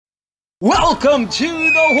Welcome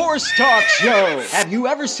to the Horse Talk Show. Have you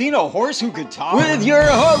ever seen a horse who could talk? With your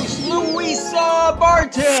host, Louisa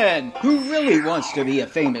Barton, who really wants to be a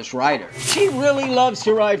famous rider. She really loves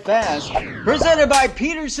to ride fast. Presented by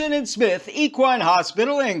Peterson & Smith Equine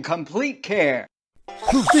Hospital and Complete Care.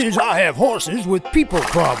 Truth is, I have horses with people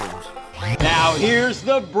problems. Now here's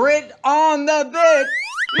the Brit on the bit,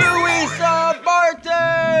 Louisa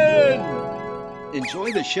Barton.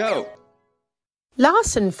 Enjoy the show.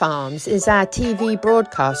 Larson Farms is our TV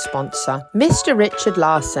broadcast sponsor. Mr. Richard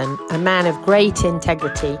Larson, a man of great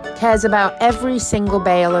integrity, cares about every single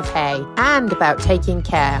bale of hay and about taking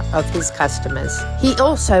care of his customers. He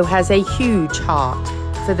also has a huge heart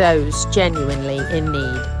for those genuinely in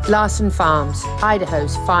need. Larson Farms,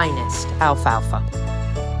 Idaho's finest alfalfa.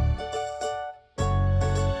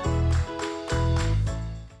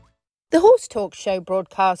 The Horse Talk Show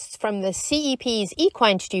broadcasts from the CEP's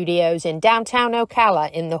Equine Studios in downtown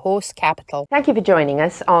Ocala in the horse capital. Thank you for joining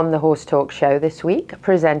us on the Horse Talk Show this week,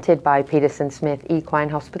 presented by Peterson Smith Equine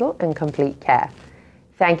Hospital and Complete Care.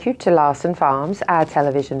 Thank you to Larson Farms, our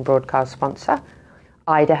television broadcast sponsor,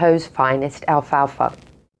 Idaho's finest alfalfa.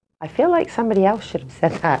 I feel like somebody else should have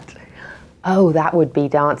said that. Oh, that would be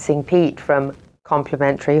Dancing Pete from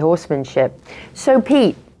Complimentary Horsemanship. So,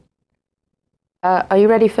 Pete, are you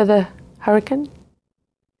ready for the hurricane?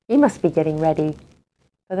 You must be getting ready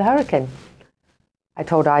for the hurricane. I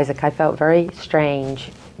told Isaac I felt very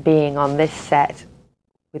strange being on this set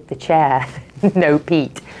with the chair, no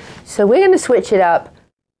Pete. So we're going to switch it up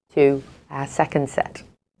to our second set.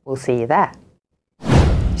 We'll see you there.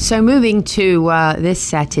 So moving to this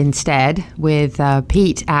set instead, with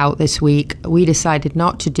Pete out this week, we decided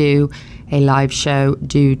not to do a live show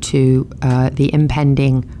due to the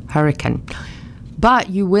impending hurricane.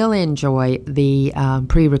 But you will enjoy the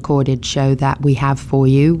pre-recorded show that we have for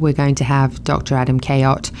you. We're going to have Dr. Adam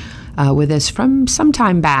Kayott with us from some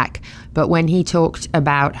time back, but when he talked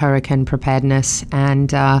about hurricane preparedness,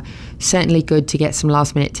 and certainly good to get some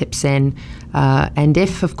last-minute tips in. And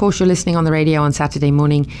if, of course, you're listening on the radio on Saturday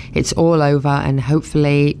morning, it's all over, and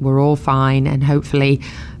hopefully we're all fine, and hopefully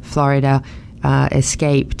Florida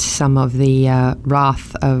escaped some of the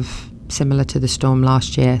wrath of similar to the storm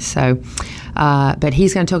last year. So, but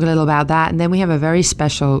he's going to talk a little about that. And then we have a very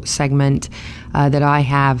special segment that I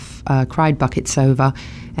have cried buckets over.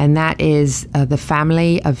 And that is the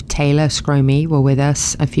family of Taylor Scromie were with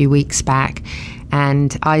us a few weeks back.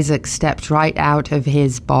 And Isaac stepped right out of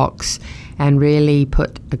his box and really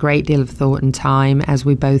put a great deal of thought and time, as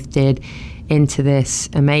we both did, into this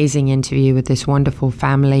amazing interview with this wonderful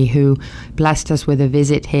family who blessed us with a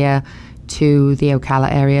visit here to the Ocala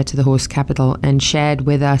area, to the horse capital, and shared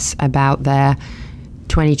with us about their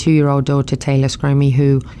 22-year-old daughter, Taylor Scromie,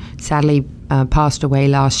 who sadly passed away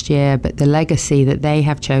last year. But the legacy that they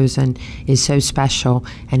have chosen is so special,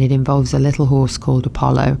 and it involves a little horse called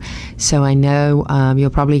Apollo. So I know you're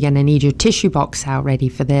probably going to need your tissue box out ready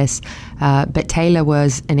for this. But Taylor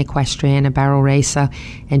was an equestrian, a barrel racer,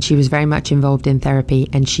 and she was very much involved in therapy,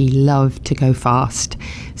 and she loved to go fast.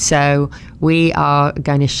 So we are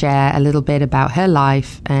going to share a little bit about her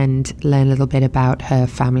life and learn a little bit about her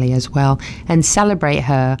family as well, and celebrate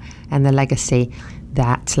her and the legacy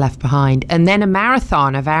that's left behind. And then a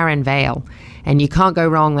marathon of Aaron Vale, and you can't go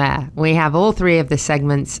wrong there. We have all three of the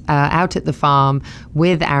segments out at the farm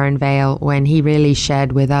with Aaron Vale, when he really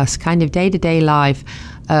shared with us kind of day-to-day life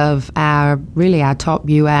of our top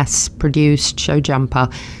US produced show jumper.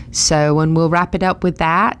 So, and we'll wrap it up with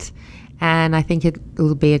that. And I think it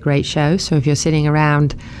will be a great show. So if you're sitting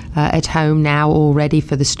around at home now, all ready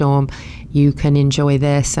for the storm, you can enjoy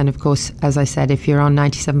this. And of course, as I said, if you're on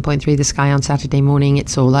 97.3 The Sky on Saturday morning,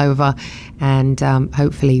 it's all over. And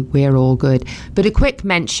hopefully we're all good. But a quick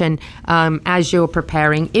mention as you're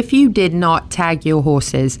preparing, if you did not tag your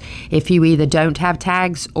horses, if you either don't have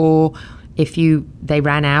tags or if they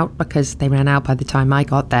ran out, because they ran out by the time I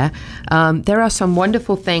got there. There are some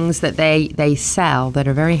wonderful things that they sell that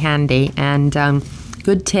are very handy, and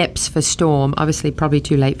good tips for storm. Obviously, probably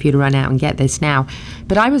too late for you to run out and get this now.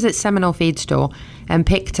 But I was at Seminole Feed Store and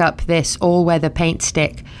picked up this all-weather paint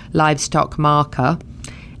stick livestock marker.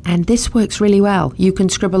 And this works really well. You can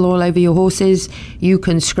scribble all over your horses. You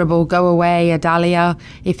can scribble "Go Away, Adalia"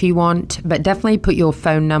 if you want, but definitely put your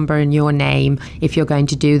phone number and your name if you're going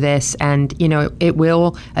to do this. And, it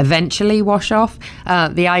will eventually wash off.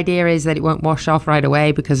 The idea is that it won't wash off right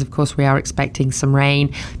away because, of course, we are expecting some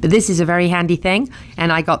rain. But this is a very handy thing,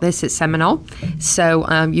 and I got this at Seminole. So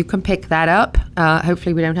you can pick that up.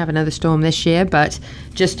 Hopefully we don't have another storm this year, but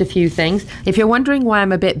just a few things. If you're wondering why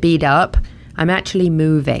I'm a bit beat up, I'm actually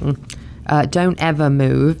moving. don't ever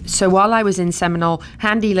move. So while I was in Seminole,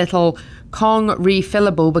 handy little Kong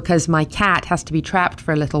refillable, because my cat has to be trapped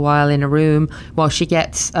for a little while in a room while she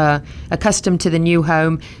gets accustomed to the new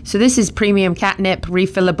home. So this is premium catnip,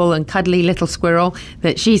 refillable and cuddly little squirrel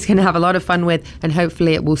that she's going to have a lot of fun with, and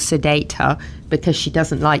hopefully it will sedate her because she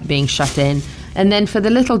doesn't like being shut in. And then for the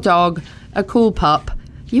little dog, a cool pup,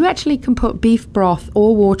 you actually can put beef broth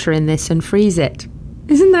or water in this and freeze it.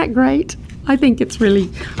 Isn't that great? I think it's really...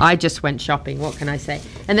 I just went shopping, what can I say?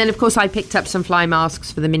 And then, of course, I picked up some fly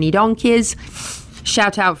masks for the mini donkeys.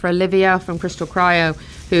 Shout out for Olivia from Crystal Cryo,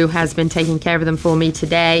 who has been taking care of them for me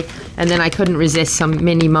today. And then I couldn't resist some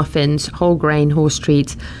mini muffins, whole grain horse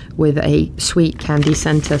treats with a sweet candy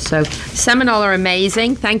center. So Seminole are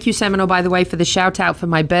amazing. Thank you, Seminole, by the way, for the shout out for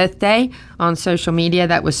my birthday on social media.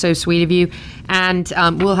 That was so sweet of you. And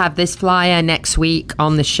we'll have this flyer next week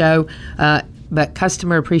on the show. But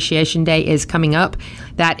Customer Appreciation Day is coming up.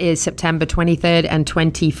 That is September 23rd and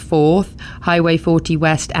 24th, Highway 40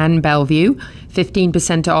 West and Bellevue.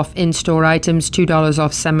 15% off in-store items, $2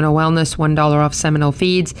 off Seminole Wellness, $1 off Seminole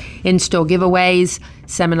Feeds. In-store giveaways.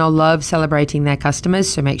 Seminole loves celebrating their customers,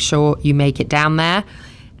 so make sure you make it down there.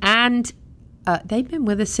 And they've been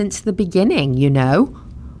with us since the beginning, you know.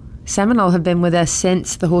 Seminole have been with us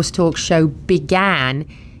since the Horse Talk Show began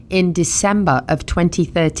in December of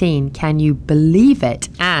 2013. Can you believe it?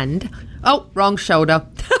 And, oh, wrong shoulder.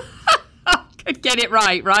 Could get it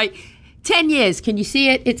right? 10 years. Can you see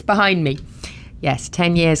it? It's behind me. Yes,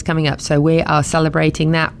 10 years coming up. So we are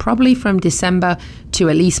celebrating that probably from December to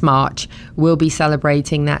at least March. We'll be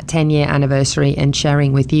celebrating that 10-year anniversary and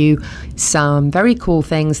sharing with you some very cool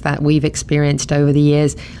things that we've experienced over the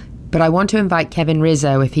years. But I want to invite Kevin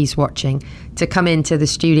Rizzo, if he's watching, to come into the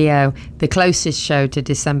studio, the closest show to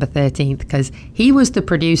December 13th, because he was the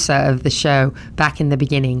producer of the show back in the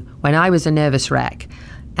beginning when I was a nervous wreck.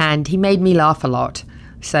 And he made me laugh a lot.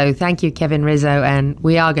 So thank you, Kevin Rizzo. And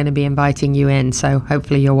we are going to be inviting you in. So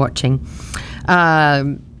hopefully you're watching.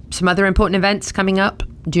 Some other important events coming up.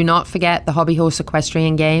 Do not forget the Hobby Horse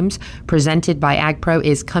Equestrian Games presented by AgPro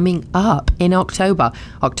is coming up in October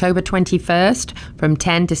 21st from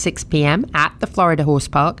 10 to 6 p.m. at the Florida Horse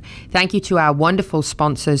Park. Thank you to our wonderful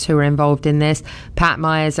sponsors who are involved in this. Pat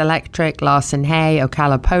Myers Electric, Larson Hay,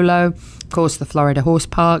 Ocala Polo, of course the Florida Horse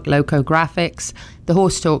Park, Loco Graphics, the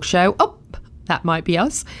Horse Talk Show. Oh, that might be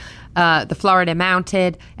us. The Florida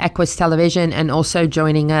Mounted, Equus Television, and also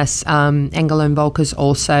joining us, Engel & Volker's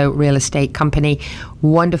also real estate company.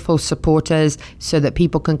 Wonderful supporters so that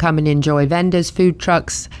people can come and enjoy vendors, food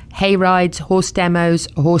trucks, hay rides, horse demos,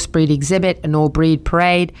 a horse breed exhibit, an all breed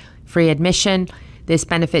parade, free admission. This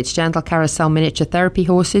benefits gentle carousel miniature therapy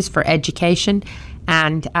horses for education.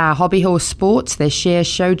 And our hobby horse sports, there's sheer,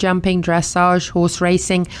 show jumping, dressage, horse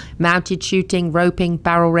racing, mounted shooting, roping,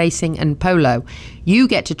 barrel racing, and polo. You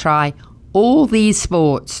get to try all these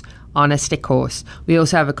sports on a stick horse. We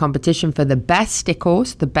also have a competition for the best stick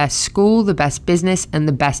horse, the best school, the best business, and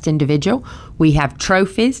the best individual. We have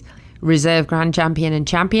trophies, reserve grand champion and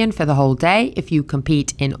champion for the whole day if you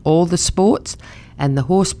compete in all the sports. And the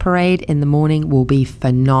horse parade in the morning will be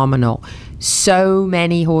phenomenal. So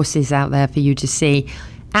many horses out there for you to see.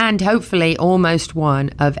 And hopefully almost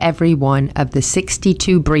one of every one of the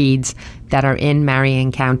 62 breeds that are in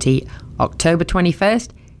Marion County. October 21st,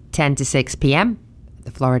 10 to 6 p.m. at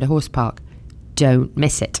the Florida Horse Park. Don't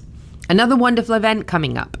miss it. Another wonderful event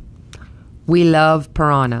coming up. We love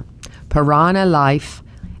Piranha. Piranha Life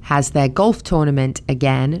has their golf tournament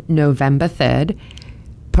again, November 3rd.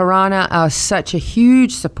 Piranha are such a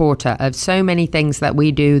huge supporter of so many things that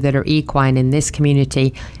we do that are equine in this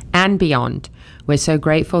community and beyond. We're so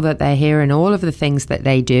grateful that they're here and all of the things that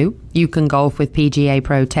they do. You can golf with PGA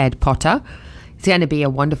Pro Ted Potter. It's going to be a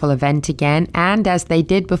wonderful event again. And as they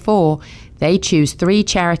did before, they choose 3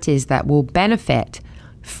 charities that will benefit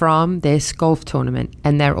from this golf tournament.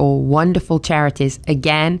 And they're all wonderful charities.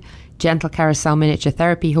 Again, Gentle Carousel Miniature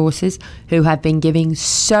Therapy Horses, who have been giving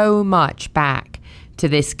so much back to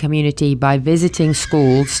this community by visiting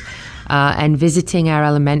schools and visiting our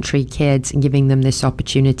elementary kids and giving them this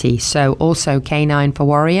opportunity. So also Canine for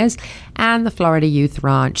Warriors and the Florida Youth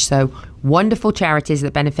Ranch. So wonderful charities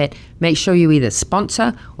that benefit. Make sure you either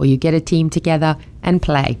sponsor or you get a team together and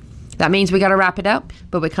play. That means we got to wrap it up,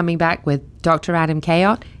 but we're coming back with Dr. Adam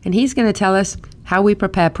Kayott, and he's going to tell us how we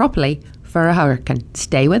prepare properly for a hurricane.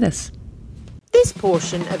 Stay with us. This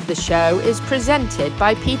portion of the show is presented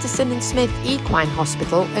by Peterson & Smith Equine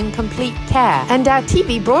Hospital and Complete Care, and our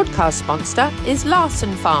TV broadcast sponsor is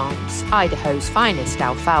Larson Farms, Idaho's finest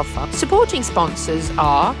alfalfa. Supporting sponsors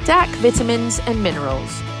are DAC Vitamins and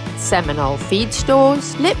Minerals, Seminole Feed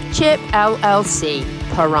Stores, Lip Chip LLC,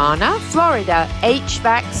 Piranha, Florida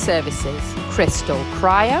HVAC Services, Crystal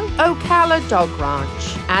Cryo, Ocala Dog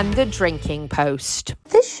Ranch, and The Drinking Post.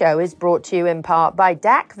 This show is brought to you in part by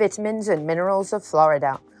DAC Vitamins and Minerals of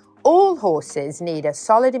Florida. All horses need a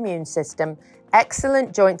solid immune system,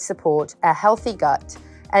 excellent joint support, a healthy gut,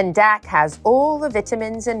 and DAC has all the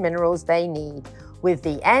vitamins and minerals they need with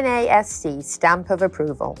the NASC stamp of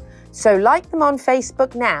approval. So like them on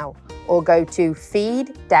Facebook now or go to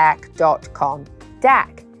feeddac.com.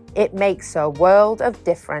 DAC, it makes a world of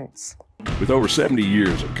difference. With over 70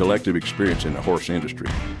 years of collective experience in the horse industry,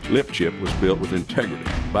 Lip Chip was built with integrity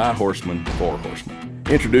by horsemen for horsemen.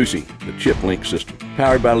 Introducing the Chip Link system,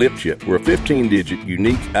 powered by Lip Chip, where a 15-digit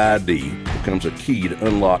unique ID becomes a key to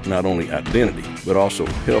unlock not only identity, but also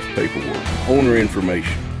health paperwork, owner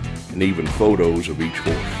information, and even photos of each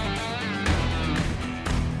horse.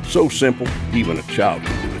 So simple, even a child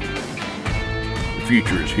can do it. The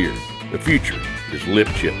future is here. The future is Lip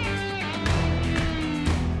Chip.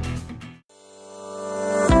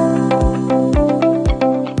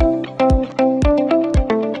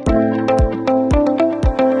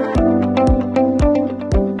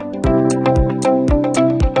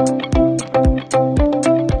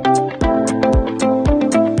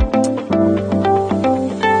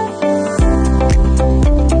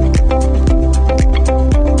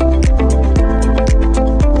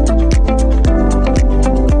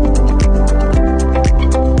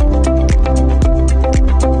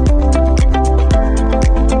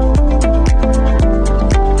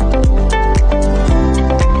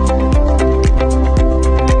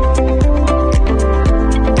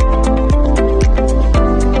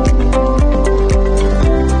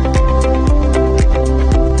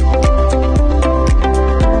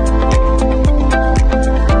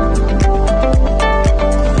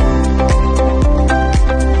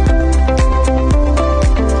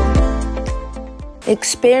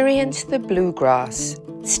 Experience the bluegrass.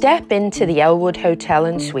 Step into the Elwood Hotel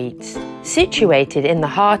and Suites, situated in the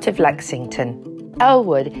heart of Lexington.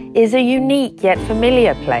 Elwood is a unique yet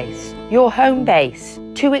familiar place, your home base,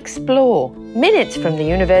 to explore, minutes from the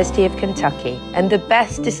University of Kentucky and the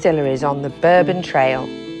best distilleries on the Bourbon Trail.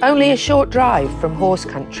 Only a short drive from horse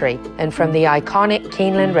country and from the iconic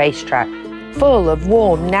Keeneland racetrack. Full of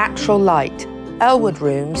warm, natural light, Elwood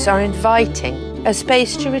rooms are inviting, a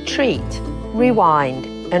space to retreat, rewind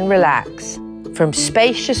and relax. From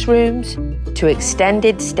spacious rooms to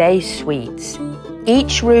extended stay suites.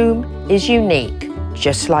 Each room is unique,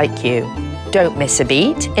 just like you. Don't miss a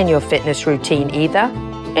beat in your fitness routine either,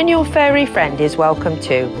 and your furry friend is welcome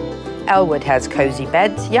too. Elwood has cozy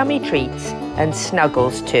beds, yummy treats, and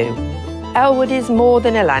snuggles too. Elwood is more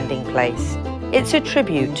than a landing place. It's a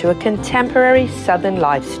tribute to a contemporary southern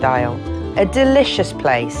lifestyle, a delicious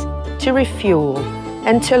place to refuel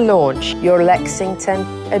and to launch your Lexington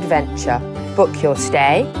adventure. Book your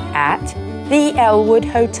stay at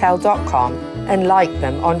theelwoodhotel.com and like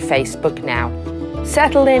them on Facebook now.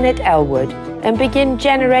 Settle in at Elwood and begin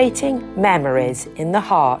generating memories in the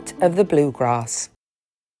heart of the bluegrass.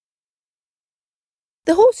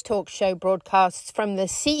 The Horse Talk Show broadcasts from the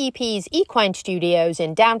CEP's Equine Studios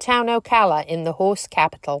in downtown Ocala in the horse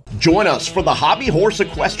capital. Join us for the Hobby Horse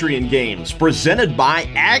Equestrian Games presented by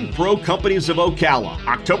Ag Pro Companies of Ocala,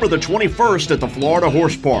 October the 21st at the Florida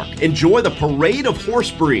Horse Park. Enjoy the parade of horse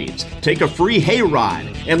breeds, take a free hay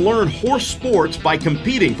ride, and learn horse sports by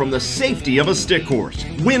competing from the safety of a stick horse.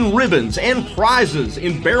 Win ribbons and prizes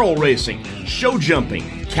in barrel racing, show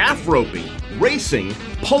jumping, calf roping, racing,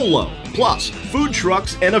 polo, plus food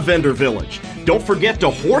trucks and a vendor village. Don't forget to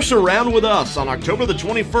horse around with us on October the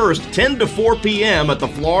 21st, 10 to 4 p.m. at the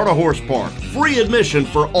Florida Horse Park. Free admission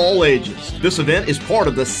for all ages. This event is part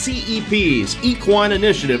of the CEP's Equine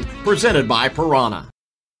Initiative presented by Piranha.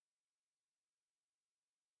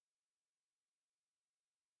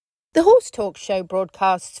 The Horse Talk Show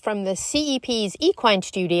broadcasts from the CEP's Equine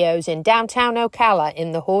Studios in downtown Ocala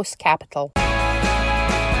in the horse capital.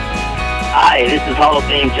 Hi, this is Hall of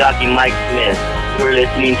Fame jockey Mike Smith. You're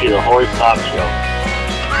listening to the Horse Talk Show.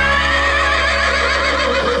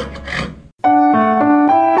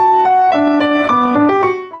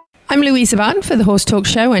 I'm Louisa Barton for the Horse Talk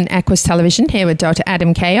Show and Equus Television here with Dr.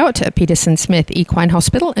 Adam Kayott at Peterson Smith Equine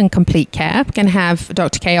Hospital and Complete Care. We're going to have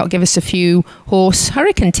Dr. Kayott give us a few horse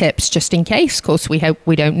hurricane tips just in case. Of course, we hope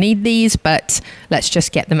we don't need these, but let's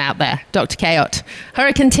just get them out there. Dr. Kayott,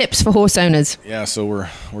 hurricane tips for horse owners. Yeah, so we're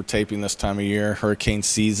taping this time of year, hurricane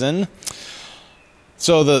season.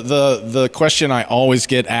 So the question I always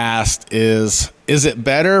get asked is it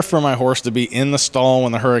better for my horse to be in the stall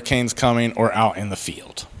when the hurricane's coming or out in the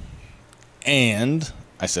field? And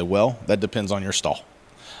I said, well, that depends on your stall.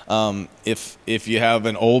 If you have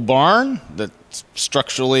an old barn that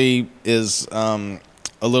structurally is a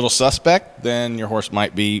little suspect, then your horse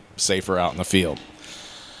might be safer out in the field.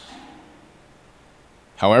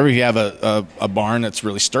 However, if you have a barn that's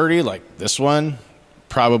really sturdy, like this one,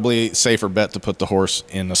 probably safer bet to put the horse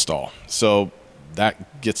in the stall. So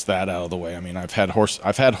that gets that out of the way. I mean, I've had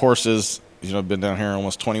horses, I've been down here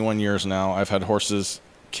almost 21 years now. I've had horses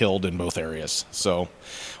killed in both areas. So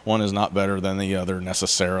one is not better than the other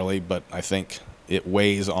necessarily, but I think it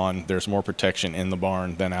weighs on there's more protection in the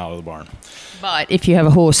barn than out of the barn. But if you have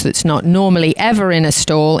a horse that's not normally ever in a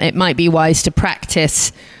stall, it might be wise to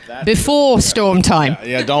practice before storm time.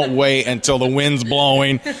 Yeah, don't wait until the wind's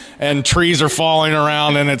blowing and trees are falling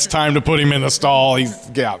around and it's time to put him in the stall.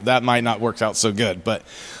 That might not work out so good. But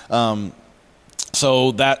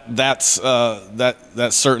so that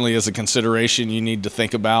certainly is a consideration you need to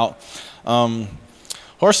think about.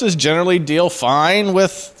 Horses generally deal fine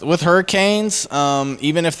with hurricanes,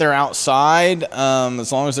 even if they're outside.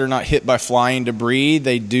 As long as they're not hit by flying debris,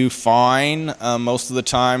 they do fine. Most of the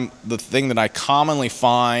time, the thing that I commonly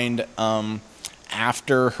find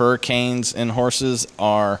after hurricanes in horses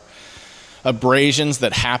are abrasions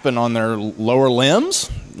that happen on their lower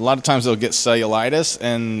limbs. A lot of times they'll get cellulitis,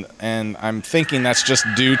 and I'm thinking that's just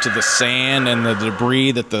due to the sand and the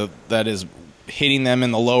debris that is hitting them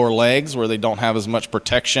in the lower legs where they don't have as much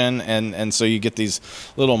protection, and so you get these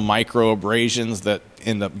little micro abrasions that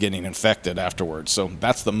end up getting infected afterwards. So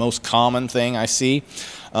that's the most common thing I see.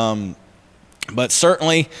 But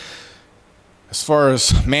certainly, as far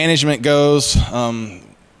as management goes,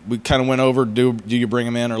 we kind of went over, do you bring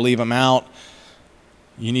them in or leave them out?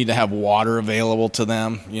 You need to have water available to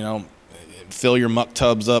them. Fill your muck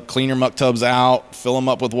tubs up, clean your muck tubs out, fill them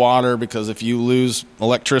up with water, because if you lose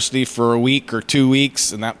electricity for a week or 2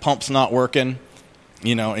 weeks and that pump's not working,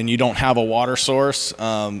 and you don't have a water source,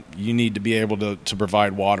 you need to be able to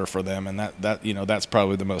provide water for them, and that's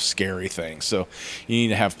probably the most scary thing. So you need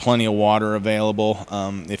to have plenty of water available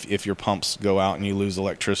if your pumps go out and you lose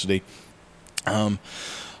electricity.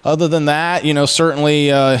 Other than that, certainly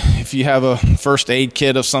if you have a first aid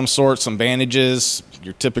kit of some sort, some bandages,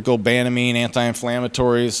 your typical Banamine,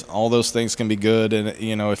 anti-inflammatories, all those things can be good. And,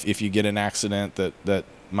 if you get an accident that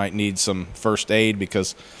might need some first aid,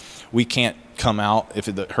 because we can't come out if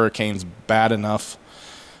the hurricane's bad enough.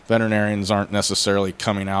 Veterinarians aren't necessarily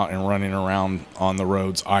coming out and running around on the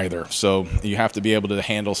roads either. So you have to be able to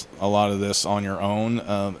handle a lot of this on your own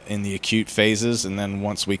in the acute phases. And then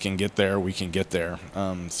once we can get there,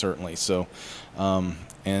 certainly. So,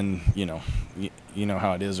 and you know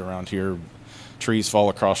how it is around here. Trees fall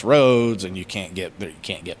across roads and you can't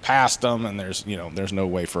get past them, and there's no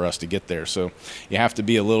way for us to get there. So you have to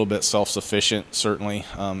be a little bit self-sufficient, certainly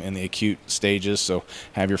in the acute stages. So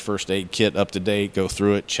have your first aid kit up to date, go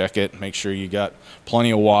through it, check it, make sure you got plenty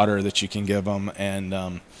of water that you can give them, and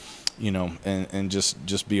and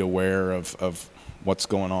just be aware of what's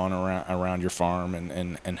going on around your farm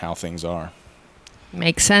and how things are.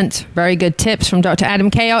 Makes sense. Very good tips from Dr. Adam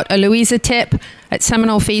Kayott. A Louisa tip at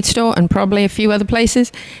Seminole Feed Store and probably a few other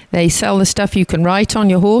places. They sell the stuff you can write on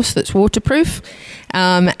your horse that's waterproof.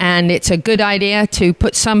 And it's a good idea to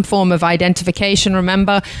put some form of identification.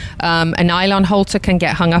 Remember, a nylon halter can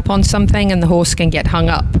get hung up on something and the horse can get hung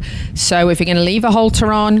up. So if you're going to leave a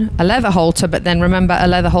halter on, a leather halter, but then remember a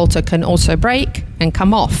leather halter can also break and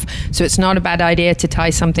come off. So it's not a bad idea to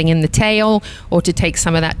tie something in the tail, or to take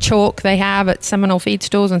some of that chalk they have at Seminole Feed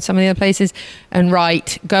Stores and some of the other places and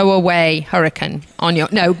write "Go Away Hurricane" on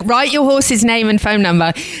write your horse's name and phone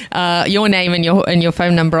number, your name and your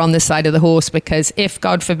phone number on the side of the horse, because if,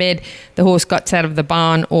 God forbid, the horse got out of the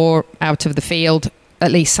barn or out of the field,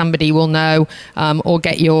 at least somebody will know, or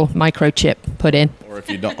get your microchip put in. Or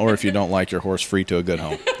if you don't like your horse, free to a good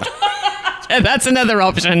home. That's another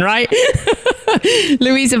option, right?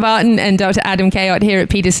 Louisa Barton and Dr. Adam Kayott here at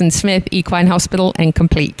Peterson Smith Equine Hospital and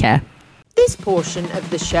Complete Care. This portion of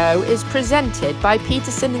the show is presented by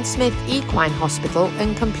Peterson and Smith Equine Hospital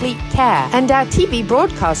and Complete Care, and our TV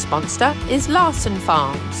broadcast sponsor is Larson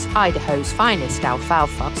Farms, Idaho's finest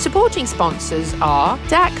alfalfa. Supporting sponsors are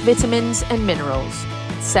DAC Vitamins and Minerals,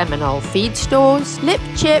 Seminole Feed Stores, Lip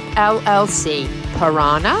Chip LLC,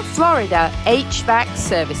 Piranha, Florida HVAC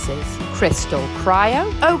Services, Crystal Cryo,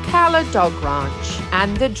 Ocala Dog Ranch,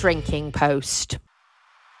 and The Drinking Post.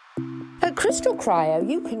 At Crystal Cryo,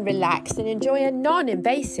 you can relax and enjoy a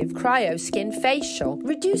non-invasive cryo skin facial.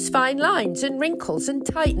 Reduce fine lines and wrinkles and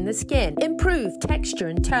tighten the skin. Improve texture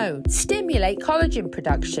and tone. Stimulate collagen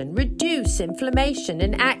production. Reduce inflammation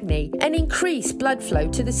and acne. And increase blood flow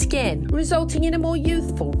to the skin, resulting in a more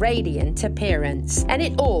youthful, radiant appearance. And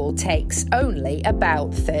it all takes only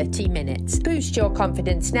about 30 minutes. Boost your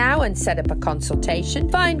confidence now and set up a consultation.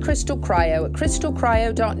 Find Crystal Cryo at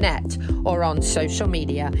crystalcryo.net or on social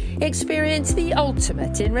media. Experience the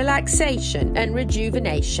ultimate in relaxation and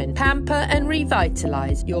rejuvenation. Pamper and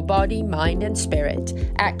revitalize your body, mind, and spirit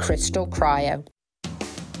at Crystal Cryo.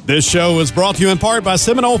 This show is brought to you in part by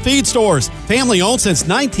Seminole Feed Stores, family owned since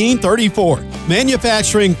 1934.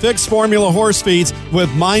 Manufacturing fixed formula horse feeds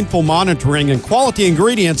with mindful monitoring and quality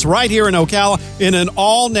ingredients right here in Ocala in an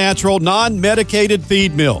all-natural, non-medicated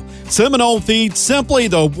feed mill. Seminole Feed, simply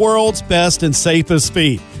the world's best and safest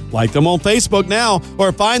feed. Like them on Facebook now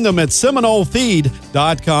or find them at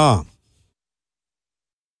SeminoleFeed.com.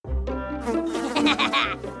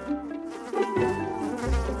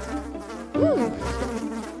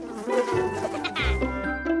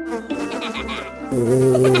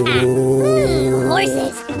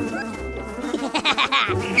 Horses!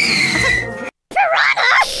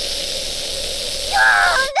 Piranha!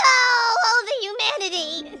 Oh no! Oh, the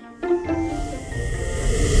humanity!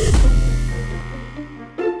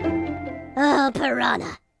 Oh,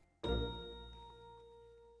 piranha.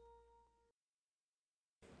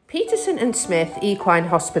 Peterson and Smith Equine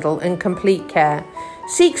Hospital and Complete Care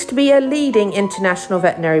seeks to be a leading international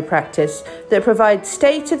veterinary practice that provides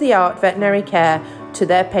state-of-the-art veterinary care to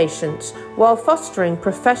their patients while fostering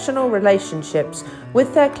professional relationships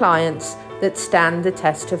with their clients that stand the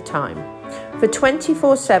test of time. For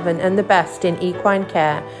 24/7 and the best in equine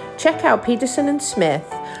care, check out Peterson and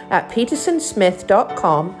Smith at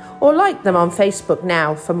petersonsmith.com or like them on Facebook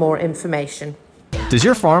now for more information. Does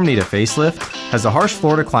your farm need a facelift? Has the harsh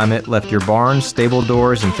Florida climate left your barns, stable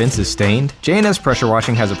doors, and fences stained? J&S Pressure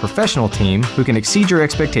Washing has a professional team who can exceed your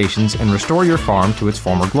expectations and restore your farm to its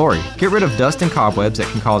former glory. Get rid of dust and cobwebs that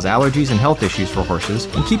can cause allergies and health issues for horses,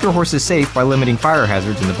 and keep your horses safe by limiting fire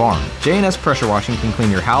hazards in the barn. J&S Pressure Washing can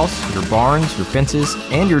clean your house, your barns, your fences,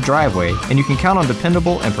 and your driveway, and you can count on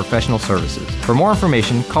dependable and professional services. For more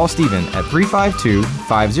information, call Stephen at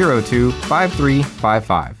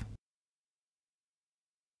 352-502-5355.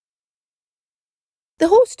 The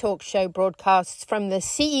Horse Talk Show broadcasts from the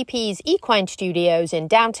CEP's Equine Studios in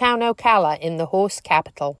downtown Ocala in the horse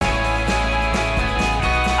capital.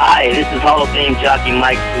 Hi, this is Hall of Fame jockey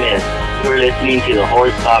Mike Smith. You're listening to the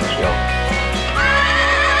Horse Talk Show.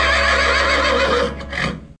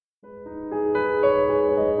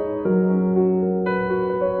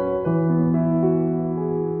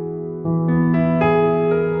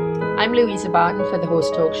 I'm Louisa Barton for the Horse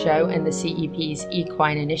Talk Show and the CEP's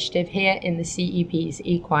Equine Initiative here in the CEP's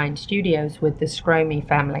Equine Studios with the Scromie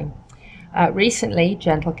family. Recently,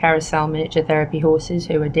 Gentle Carousel Miniature Therapy Horses,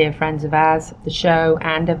 who are dear friends of ours, the show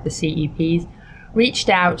and of the CEP's, reached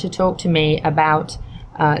out to talk to me about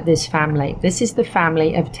this family. This is the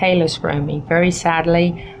family of Taylor Scromie. Very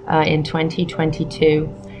sadly, in 2022,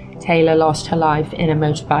 Taylor lost her life in a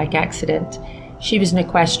motorbike accident. She was an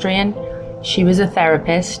equestrian. She was a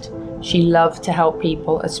therapist. She loved to help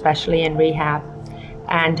people, especially in rehab.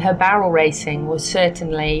 And her barrel racing was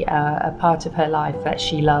certainly a part of her life that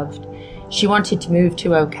she loved. She wanted to move to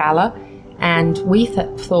Ocala, and we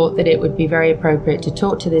thought that it would be very appropriate to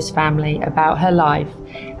talk to this family about her life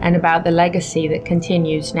and about the legacy that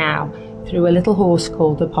continues now through a little horse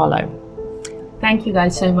called Apollo. Thank you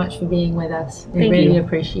guys so much for being with us. We really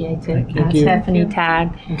appreciate it. Thank you. Stephanie,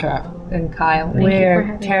 Tad, and Kyle.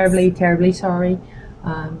 We're terribly, terribly sorry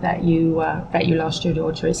that you lost your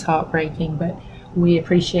daughter. It's heartbreaking, but we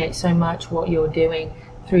appreciate so much what you're doing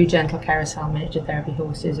through Gentle Carousel Miniature Therapy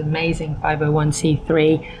Horses, amazing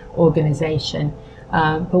 501c3 organization.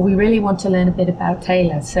 But we really want to learn a bit about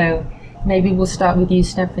Taylor. So maybe we'll start with you,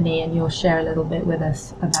 Stephanie, and you'll share a little bit with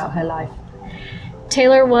us about her life.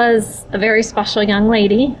 Taylor was a very special young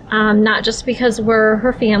lady, not just because we're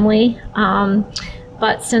her family,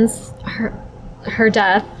 but since her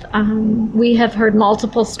death, we have heard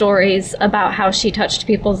multiple stories about how she touched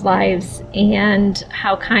people's lives and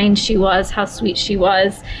how kind she was, how sweet she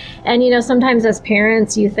was. And, sometimes as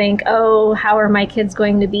parents, you think, oh, how are my kids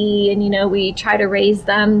going to be? And, we try to raise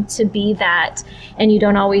them to be that, and you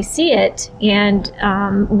don't always see it. And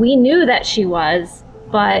we knew that she was,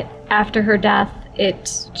 but after her death,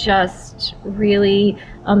 it just really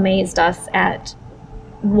amazed us at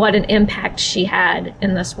what an impact she had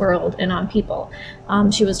in this world and on people.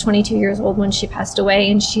 She was 22 years old when she passed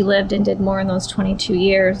away, and she lived and did more in those 22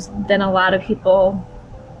 years than a lot of people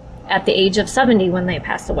at the age of 70 when they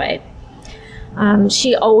pass away.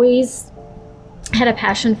 She always had a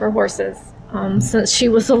passion for horses since she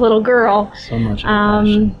was a little girl. So much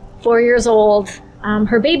passion. 4 years old.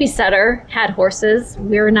 Her babysitter had horses.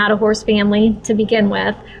 We were not a horse family to begin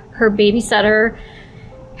with. Her babysitter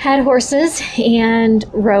had horses and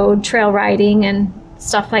rode trail riding and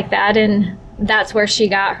stuff like that, and that's where she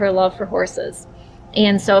got her love for horses.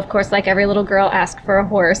 And so, of course, like every little girl, asked for a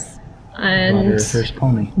horse. And her first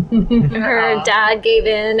pony. Her dad gave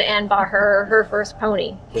in and bought her her first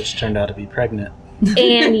pony. Which turned out to be pregnant.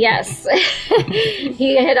 And yes,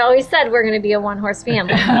 he had always said we're going to be a one-horse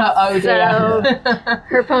family. Oh, dear. So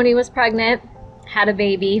her pony was pregnant, had a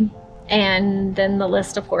baby, and then the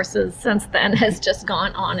list of horses since then has just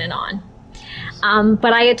gone on and on.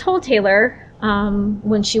 But I had told Taylor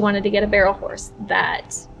when she wanted to get a barrel horse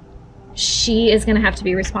that she is going to have to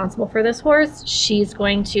be responsible for this horse. She's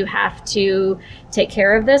going to have to take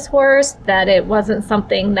care of this horse, that it wasn't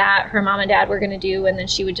something that her mom and dad were going to do and then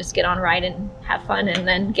she would just get on ride and have fun and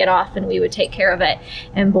then get off and we would take care of it.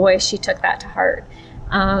 And boy, she took that to heart.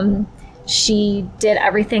 She did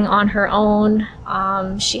everything on her own.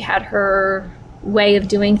 She had her way of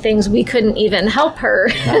doing things. We couldn't even help her.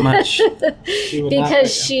 Not much.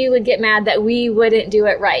 Because she would get mad that we wouldn't do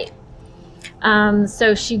it right.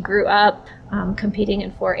 So she grew up competing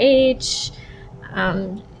in 4-H,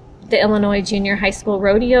 the Illinois Junior High School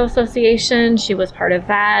Rodeo Association. She was part of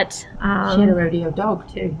that. She had a rodeo dog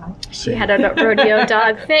too, right? She had a rodeo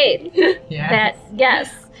dog, Faith. Yeah.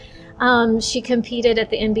 Yes. She competed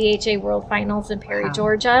at the NBHA World Finals in Perry,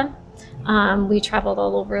 Georgia. We traveled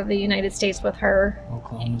all over the United States with her.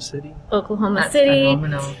 Oklahoma City. That's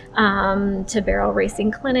phenomenal. To barrel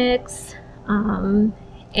racing clinics. And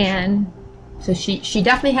so she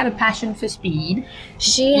definitely had a passion for speed.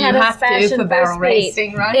 She had a passion for barrel speed.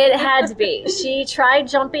 racing, right? It had to be. She tried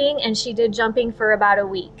jumping, and she did jumping for about a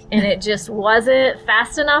week, and it just wasn't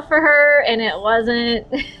fast enough for her, and it wasn't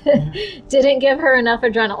didn't give her enough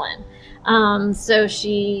adrenaline. So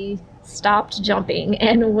she stopped jumping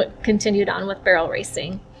and continued on with barrel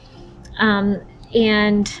racing. And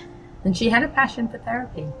she had a passion for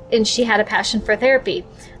therapy. She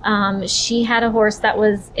had a horse that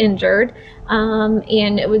was injured,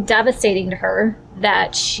 and it was devastating to her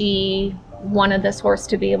that she wanted this horse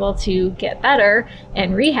to be able to get better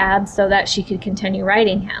and rehab so that she could continue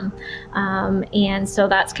riding him. And so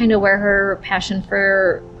that's kind of where her passion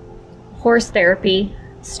for horse therapy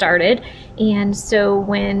started. And so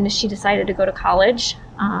when she decided to go to college,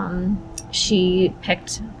 she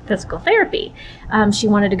picked physical therapy. She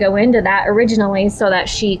wanted to go into that originally so that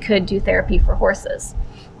she could do therapy for horses.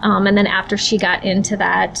 And then after she got into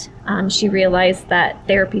that, she realized that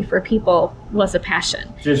therapy for people was a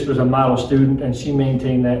passion. Just was a model student, and she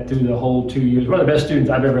maintained that through the whole 2 years. One of the best students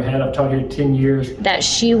I've ever had. I've taught here 10 years. That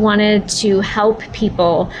she wanted to help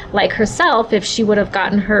people like herself, if she would have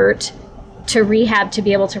gotten hurt, to rehab to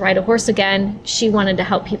be able to ride a horse again. She wanted to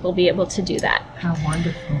help people be able to do that. How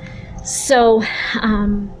wonderful. So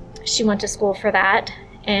she went to school for that,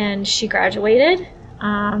 and she graduated,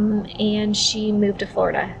 and she moved to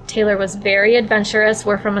Florida. Taylor was very adventurous.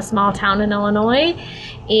 We're from a small town in Illinois,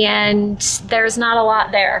 and there's not a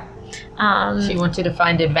lot there. She wanted to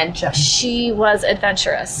find adventure. She was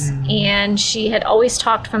adventurous, and she had always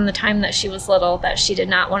talked from the time that she was little that she did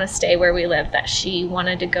not want to stay where we lived, that she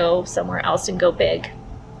wanted to go somewhere else and go big.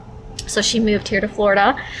 So she moved here to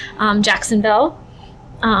Florida, Jacksonville,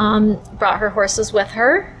 brought her horses with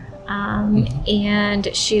her,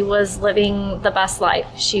 and she was living the best life.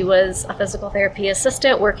 She was a physical therapy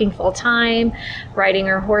assistant, working full-time, riding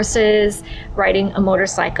her horses, riding a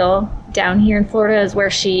motorcycle. Down here in Florida is where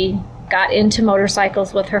she got into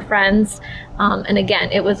motorcycles with her friends. And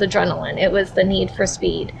again, it was adrenaline. It was the need for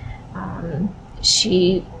speed.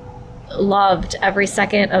 She loved every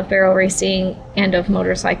second of barrel racing and of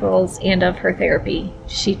motorcycles and of her therapy.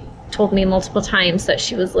 She told me multiple times that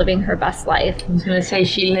she was living her best life. I was going to say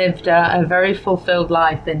she lived a very fulfilled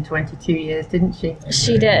life in 22 years, didn't she?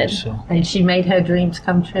 She did. And she made her dreams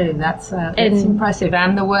come true. That's impressive.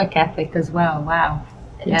 And the work ethic as well. Wow.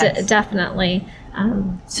 Yes. Definitely.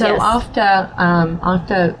 So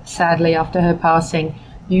yes. Sadly, after her passing,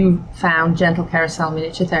 you found Gentle Carousel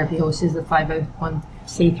Miniature Therapy Horses, the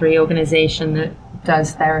 501c3 organization that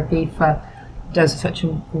does such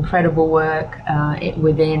incredible work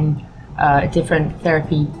within different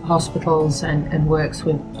therapy hospitals and works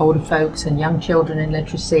with older folks and young children in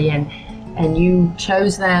literacy. And you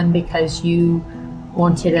chose them because you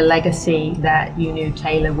wanted a legacy that you knew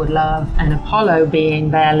Taylor would love, and Apollo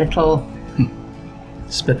being their little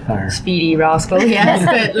Spitfire. Speedy rascal, yes,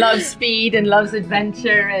 that loves speed and loves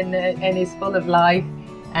adventure and is full of life.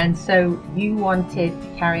 And so you wanted to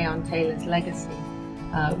carry on Taylor's legacy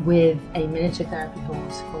with a miniature therapy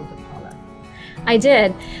horse called Apollo. I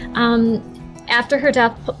did. After her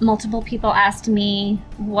death, multiple people asked me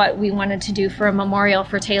what we wanted to do for a memorial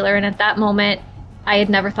for Taylor, and at that moment, I had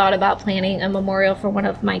never thought about planning a memorial for one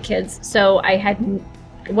of my kids, so it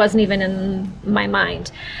wasn't even in my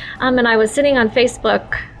mind. And I was sitting on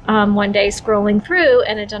Facebook one day scrolling through,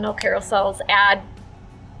 and a General Carousel's ad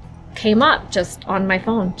came up just on my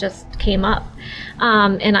phone, just came up.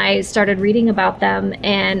 And I started reading about them,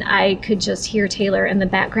 and I could just hear Taylor in the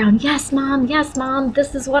background, yes, mom,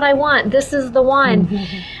 this is what I want, this is the one.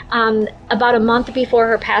 About a month before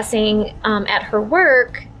her passing, at her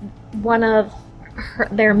work, one of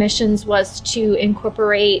their missions was to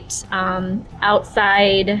incorporate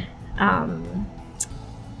outside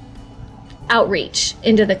outreach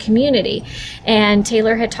into the community. And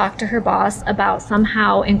Taylor had talked to her boss about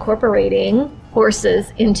somehow incorporating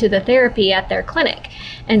horses into the therapy at their clinic.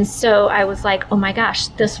 And so I was like, oh my gosh,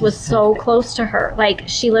 this was so close to her. Like,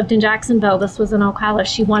 she lived in Jacksonville, this was in Ocala,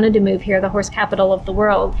 she wanted to move here, the horse capital of the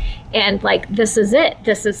world. And like, this is it.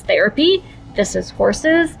 This is therapy, this is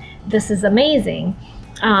horses, this is amazing.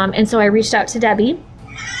 And so I reached out to Debbie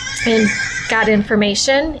and got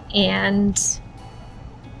information, and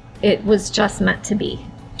it was just meant to be.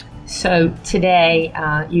 So today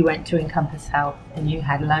you went to Encompass Health and you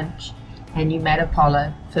had lunch and you met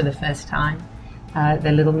Apollo for the first time,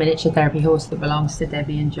 the little miniature therapy horse that belongs to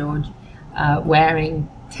Debbie and George, wearing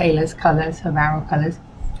Taylor's colors, her barrel colors.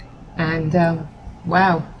 And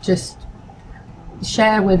wow, just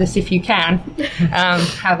share with us, if you can,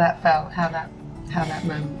 how that felt, how that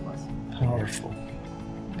moment was.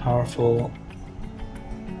 Powerful,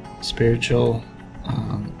 spiritual,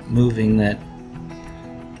 moving, that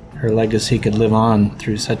her legacy could live on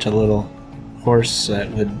through such a little horse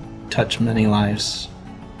that would touch many lives.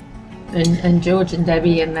 And George and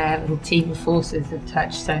Debbie and their little team of horses have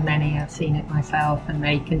touched so many. I've seen it myself, and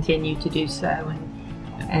they continue to do so.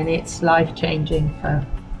 And it's life-changing for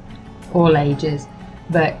all ages.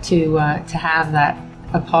 But to have that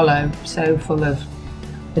Apollo so full of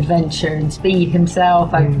adventure and speed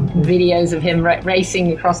himself, like videos of him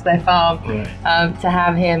racing across their farm, to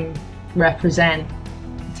have him represent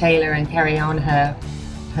Taylor and carry on her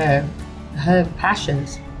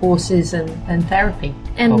passions, horses and therapy.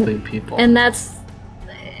 And helping people. And that's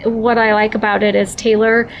what I like about it, is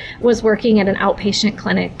Taylor was working at an outpatient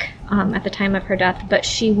clinic at the time of her death, but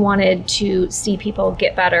she wanted to see people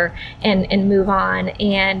get better and move on.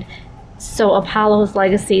 And so Apollo's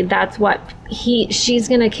legacy, that's what she's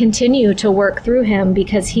going to continue to work through him,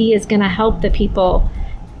 because he is going to help the people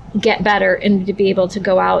get better and to be able to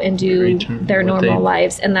go out and do their normal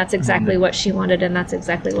lives. And that's exactly what she wanted, and that's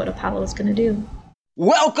exactly what Apollo is going to do.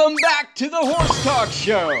 Welcome back to the Horse Talk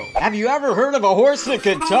Show. Have you ever heard of a horse that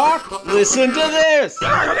could talk? Listen to this.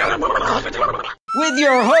 With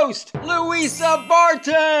your host, Louisa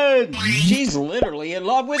Barton. She's literally in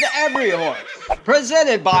love with every horse.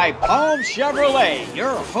 Presented by Palm Chevrolet,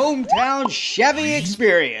 your hometown Chevy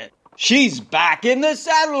experience. She's back in the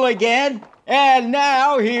saddle again. And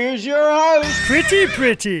now here's your host,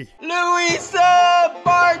 Pretty, Louisa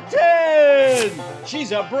Barton.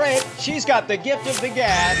 She's a Brit, she's got the gift of the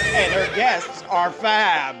gab, and her guests are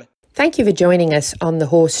fab. Thank you for joining us on the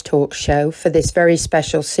Horse Talk Show for this very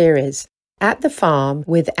special series, At the Farm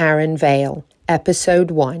with Aaron Vale,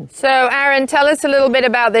 Episode 1. So, Aaron, tell us a little bit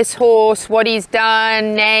about this horse, what he's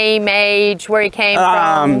done, name, age, where he came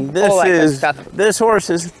from, all that good stuff. This horse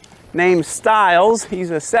is named Styles.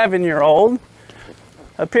 He's a 7-year-old.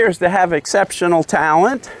 Appears to have exceptional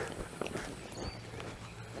talent.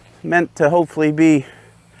 Meant to hopefully be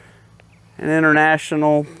an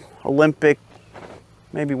international, Olympic,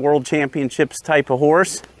 maybe world championships type of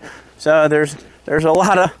horse. So there's a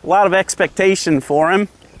lot of expectation for him.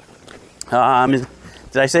 Did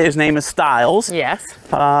I say his name is Styles? Yes.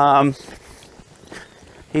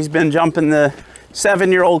 He's been jumping the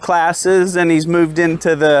 7-year-old classes, and he's moved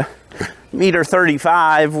into the meter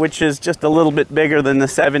 35, which is just a little bit bigger than the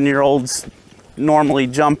 7-year-olds normally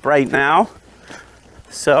jump right now.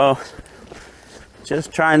 So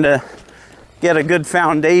just trying to get a good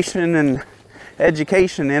foundation and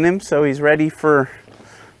education in him so he's ready for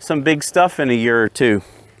some big stuff in a year or two.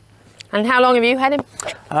 And how long have you had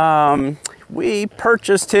him? We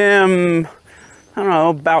purchased him, I don't know,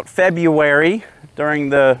 about February during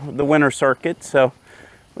the winter circuit. So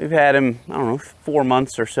we've had him, I don't know, 4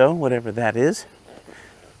 months or so, whatever that is.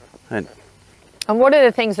 And what are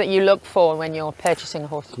the things that you look for when you're purchasing a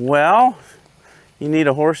horse? Well, you need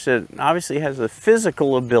a horse that obviously has the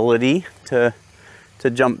physical ability to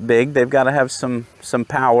jump big. They've got to have some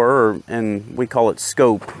power, and we call it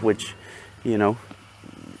scope, which, you know,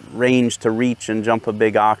 range to reach and jump a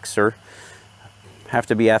big oxer. Have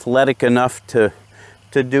to be athletic enough to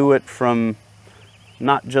do it from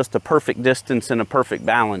not just a perfect distance and a perfect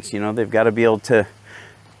balance. You know, they've got to be able to,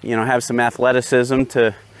 you know, have some athleticism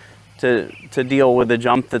to deal with a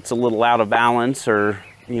jump that's a little out of balance, or,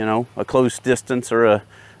 you know, a close distance or a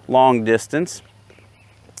long distance.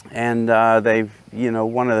 And they've, you know,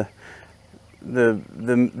 one of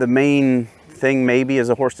the main thing maybe is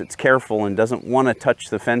a horse that's careful and doesn't want to touch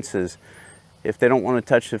the fences. If they don't want to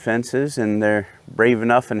touch the fences and they're brave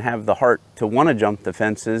enough and have the heart to want to jump the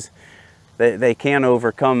fences, they can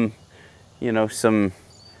overcome, you know, some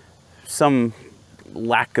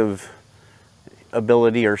lack of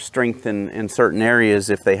ability or strength in certain areas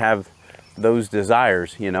if they have those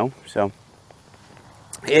desires, you know. So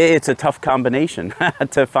it's a tough combination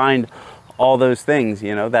to find all those things,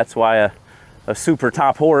 you know. That's why a super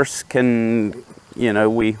top horse can, you know,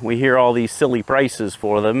 we hear all these silly prices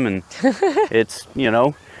for them, and it's, you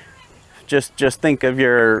know, just think of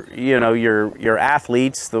your, you know, your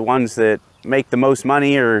athletes, the ones that make the most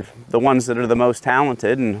money or the ones that are the most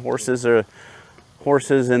talented, and horses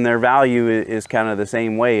and their value is kind of the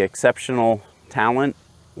same way. Exceptional talent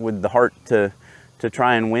with the heart to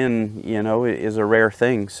try and win, you know, is a rare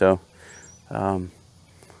thing. So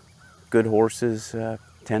good horses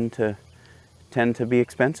tend to be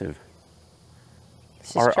expensive.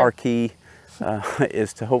 Our key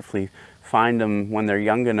is to hopefully find them when they're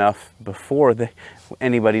young enough before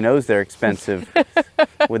anybody knows they're expensive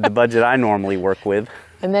with the budget I normally work with.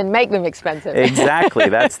 And then make them expensive. Exactly,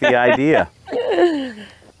 that's the idea.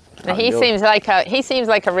 Now, he seems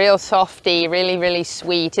like a real softie, really, really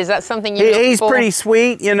sweet. Is that something you look for? He's pretty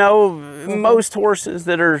sweet, you know. Most horses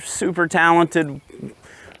that are super talented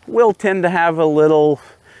will tend to have a little,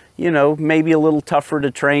 you know, maybe a little tougher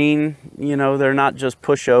to train. You know, they're not just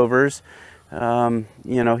pushovers.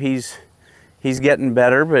 You know, he's getting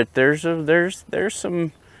better, but there's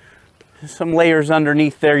some layers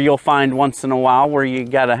underneath there you'll find once in a while where you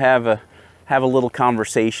got to have a little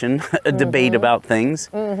conversation, a debate about things.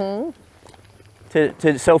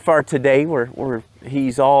 So far today,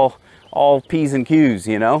 he's all P's and Q's,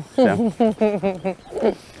 you know. So.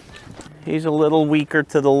 He's a little weaker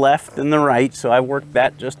to the left than the right, so I worked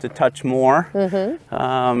that just a touch more.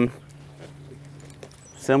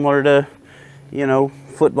 Similar to, you know,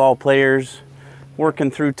 football players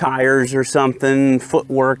working through tires or something,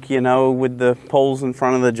 footwork, you know, with the poles in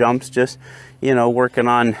front of the jumps, just, you know, working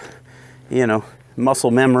on, you know,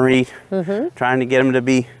 muscle memory, trying to get him to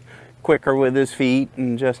be quicker with his feet,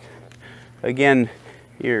 and just, again,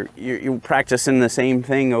 you're practicing the same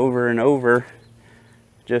thing over and over,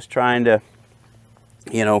 just trying to,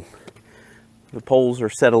 you know, the poles are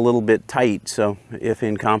set a little bit tight, so if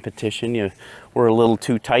in competition we're a little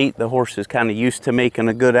too tight, the horse is kind of used to making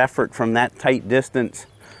a good effort from that tight distance.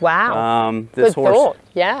 Wow. Good thought.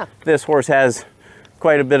 Yeah. This horse has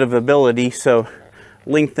quite a bit of ability, so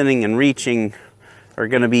lengthening and reaching are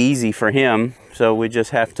going to be easy for him. So we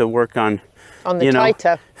just have to work on the you know,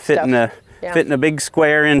 tighter fitting a big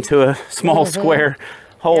square into a small square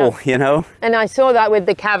hole, you know. And I saw that with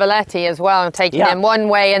the Cavaletti as well, taking them one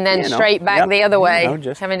way and then straight back the other way, you know,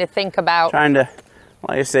 just having to think about trying to,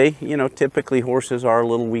 like I say, you know, typically horses are a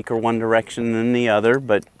little weaker one direction than the other,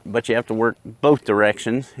 but you have to work both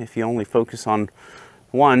directions. If you only focus on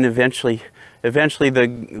one, eventually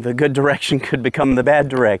the good direction could become the bad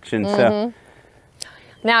direction. So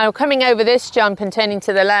now, coming over this jump and turning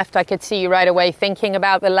to the left, I could see you right away thinking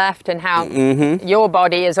about the left and how your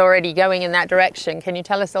body is already going in that direction. Can you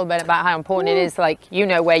tell us a little bit about how important it is, like, you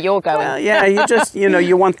know where you're going? Yeah, you just, you know,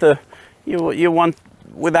 you want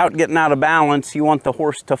without getting out of balance, you want the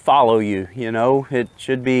horse to follow you, you know. It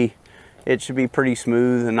should be pretty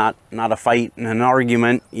smooth and not a fight and an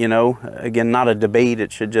argument, you know. Again, not a debate.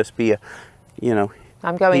 It should just be you know,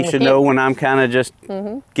 he should know when I'm kind of just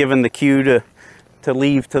giving the cue to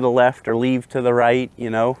leave to the left or leave to the right,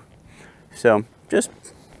 you know. So just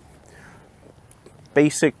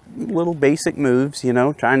little basic moves, you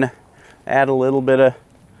know, trying to add a little bit of,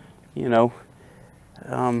 you know,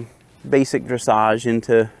 basic dressage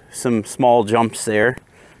into some small jumps there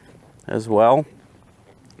as well.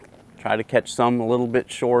 Try to catch some a little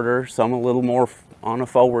bit shorter, some a little more on a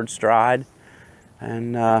forward stride.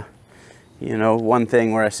 And, you know, one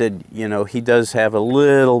thing where I said, you know, he does have a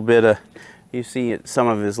little bit of, you see some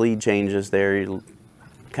of his lead changes there, he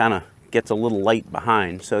kind of gets a little light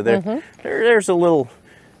behind. So there's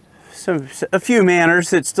a few manners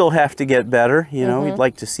that still have to get better. You know, we'd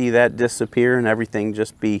like to see that disappear and everything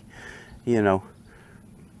just be, you know,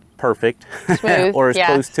 perfect. Smooth, or as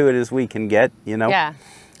close to it as we can get, you know. Yeah.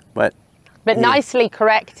 But nicely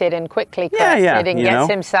corrected and quickly corrected and gets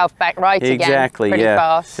himself back right again pretty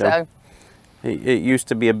fast. So it used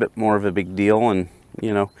to be a bit more of a big deal, and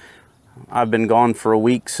you know, I've been gone for a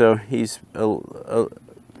week, so he's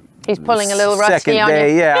pulling a little rusty second on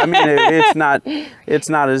day. you. Yeah, I mean it's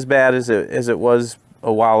not as bad as it was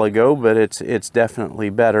a while ago, but it's definitely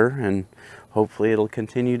better, and hopefully it'll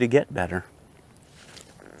continue to get better.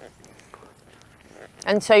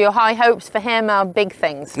 And so your high hopes for him are big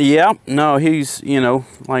things. Yeah, no, he's, you know,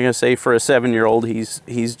 like I say, for a 7-year-old,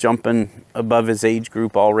 he's jumping above his age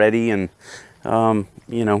group already, and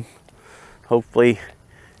you know, hopefully,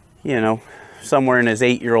 you know, somewhere in his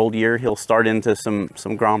 8-year-old year, he'll start into some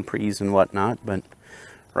Grand Prix and whatnot. But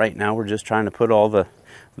right now, we're just trying to put all the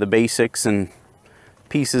basics and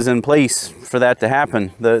pieces in place for that to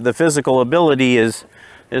happen. The physical ability is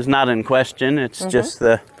not in question. It's just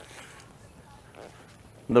the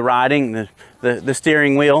riding, the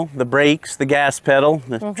steering wheel, the brakes, the gas pedal,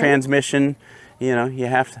 the transmission. You know, you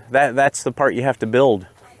have to, that's the part you have to build.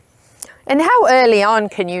 And how early on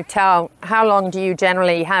can you tell, how long do you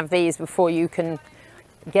generally have these before you can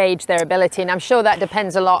gauge their ability? And I'm sure that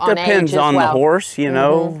depends a lot on age as well. Depends on the horse, you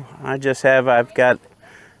know. I've got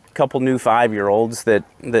a couple new 5-year-olds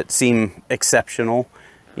that seem exceptional.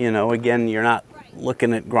 You know, again, you're not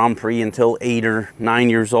looking at Grand Prix until 8 or 9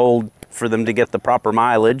 years old for them to get the proper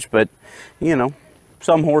mileage, but you know,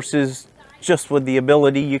 some horses just with the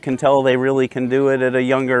ability, you can tell they really can do it at a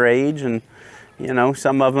younger age, and you know,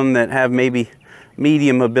 some of them that have maybe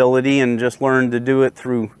medium ability and just learn to do it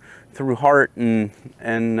through heart and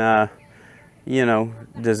you know,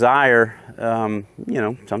 desire. You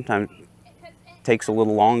know, sometimes takes a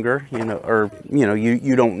little longer, you know, or you know,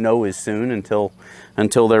 you don't know as soon until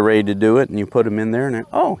they're ready to do it, and you put them in there and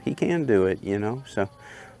oh, he can do it, you know. So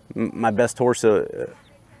my best horse,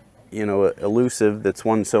 you know, Elusive, that's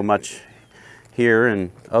won so much here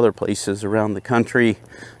and other places around the country,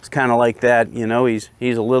 it's kind of like that. You know, he's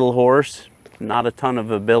a little horse, not a ton of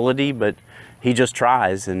ability, but he just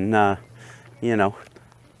tries. And you know,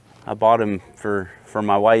 I bought him for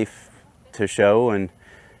my wife to show, and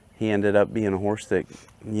he ended up being a horse that,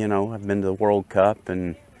 you know, I've been to the World Cup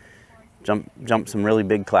and jumped some really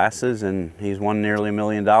big classes, and he's won nearly $1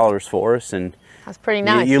 million for us. And that's pretty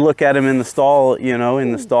nice. You look at him in the stall, you know,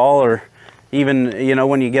 or even, you know,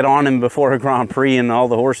 when you get on him before a Grand Prix and all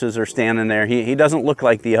the horses are standing there, he doesn't look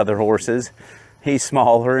like the other horses. He's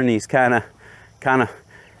smaller, and he's kind of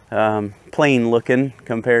plain looking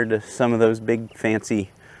compared to some of those big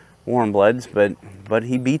fancy warm bloods, but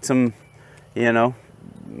he beats them, you know,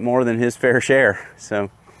 more than his fair share. So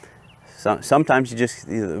sometimes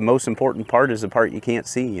the most important part is the part you can't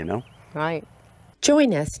see, you know. Right.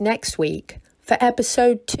 Join us next week for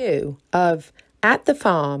episode 2 of At the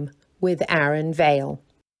Farm with Aaron Vale.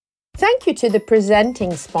 Thank you to the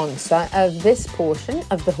presenting sponsor of this portion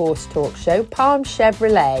of the Horse Talk Show, Palm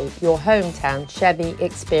Chevrolet, your hometown Chevy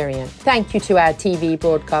experience. Thank you to our TV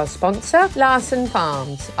broadcast sponsor, Larson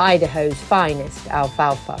Farms, Idaho's finest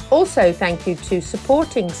alfalfa. Also, thank you to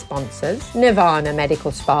supporting sponsors, Nirvana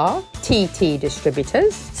Medical Spa, TT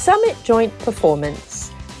Distributors, Summit Joint Performance,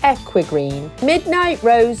 Equigreen, Midnight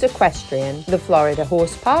Rose Equestrian, the Florida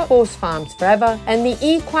Horse Park, Horse Farms Forever, and the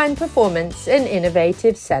Equine Performance and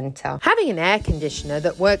Innovative Center. Having an air conditioner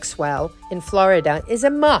that works well in Florida is a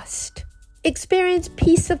must. Experience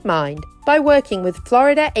peace of mind by working with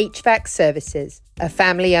Florida HVAC Services, a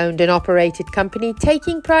family-owned and operated company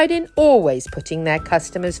taking pride in always putting their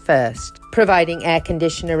customers first, providing air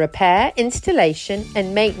conditioner repair, installation,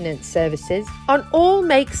 and maintenance services on all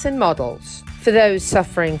makes and models. For those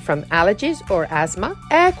suffering from allergies or asthma,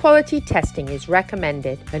 air quality testing is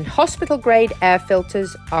recommended and hospital-grade air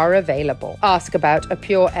filters are available. Ask about a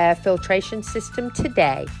pure air filtration system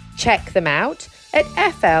today. Check them out at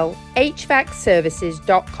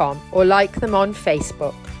flhvacservices.com or like them on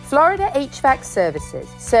Facebook. Florida HVAC Services,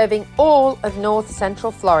 serving all of North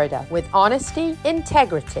Central Florida with honesty,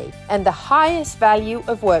 integrity, and the highest value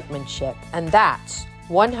of workmanship. And that's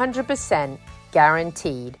 100%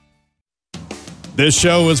 guaranteed. This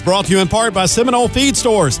show is brought to you in part by Seminole Feed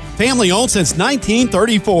Stores, family owned since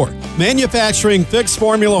 1934. Manufacturing fixed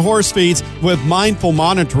formula horse feeds with mindful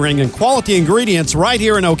monitoring and quality ingredients right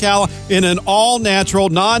here in Ocala in an all-natural,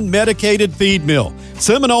 non-medicated feed mill.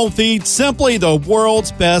 Seminole Feed, simply the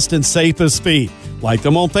world's best and safest feed. Like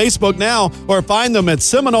them on Facebook now or find them at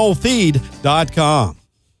SeminoleFeed.com.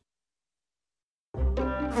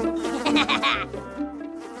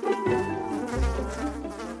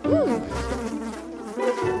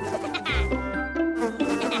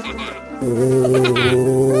 Horses.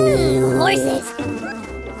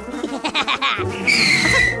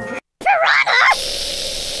 Piranha!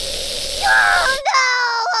 Oh no!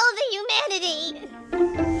 Oh, the humanity!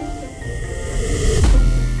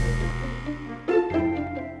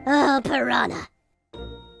 Oh, piranha.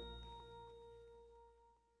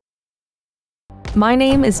 My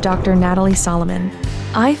name is Dr. Natalie Solomon.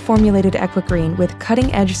 I formulated Equigreen with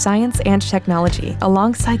cutting-edge science and technology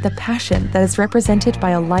alongside the passion that is represented by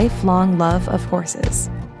a lifelong love of horses.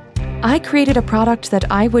 I created a product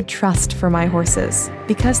that I would trust for my horses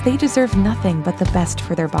because they deserve nothing but the best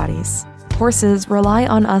for their bodies. Horses rely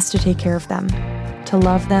on us to take care of them, to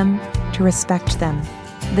love them, to respect them.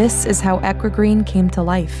 This is how Equigreen came to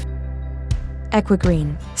life.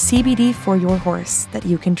 Equigreen, CBD for your horse that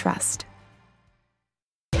you can trust.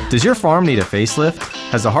 Does your farm need a facelift?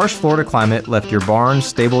 Has the harsh Florida climate left your barns,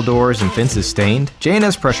 stable doors, and fences stained?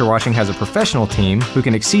 J&S Pressure Washing has a professional team who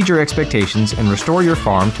can exceed your expectations and restore your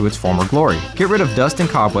farm to its former glory. Get rid of dust and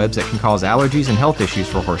cobwebs that can cause allergies and health issues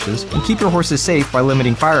for horses, and keep your horses safe by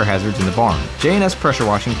limiting fire hazards in the barn. J&S Pressure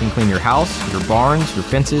Washing can clean your house, your barns, your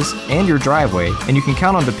fences, and your driveway, and you can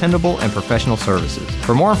count on dependable and professional services.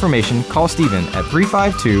 For more information, call Stephen at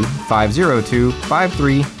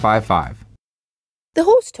 352-502-5355. The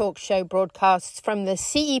Horse Talk Show broadcasts from the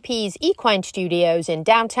CEP's Equine Studios in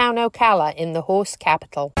downtown Ocala in the horse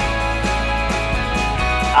capital. Hi,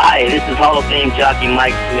 this is Hall of Fame jockey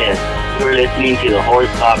Mike Smith. You're listening to the Horse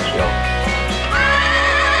Talk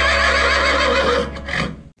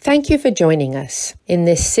Show. Thank you for joining us in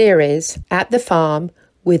this series, At the Farm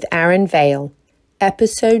with Aaron Vale,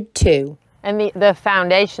 Episode 2. And the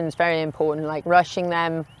foundation's very important, like rushing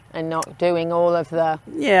them and not doing all of the...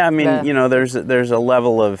 Yeah, I mean, you know, there's a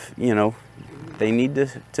level of, you know, they need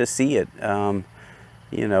to see it. You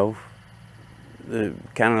know, the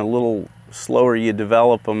kind of a little slower you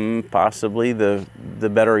develop them, possibly, the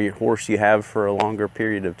better your horse you have for a longer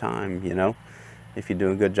period of time, you know, if you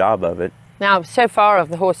do a good job of it. Now, so far of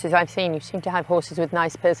the horses I've seen, you seem to have horses with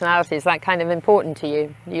nice personalities. Is that kind of important to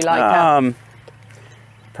you? You like that?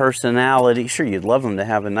 Personality, sure, you'd love them to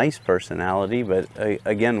have a nice personality, but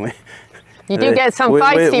again, you do get some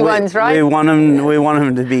feisty ones, right? We want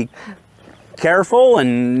them to be careful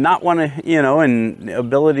and not want to, you know, and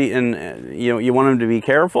ability, and you want them to be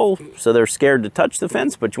careful so they're scared to touch the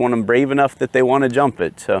fence, but you want them brave enough that they want to jump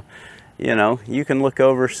it. So, you know, you can look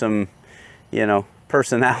over some, you know,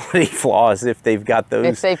 personality flaws if they've got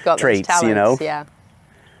those traits, those talents, you know. Yeah,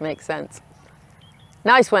 makes sense.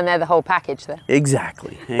 Nice when they're the whole package, though.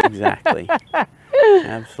 Exactly.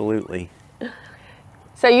 Absolutely.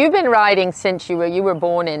 So you've been riding since you were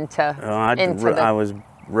born into I was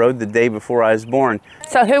rode the day before I was born.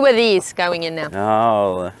 So who are these going in now?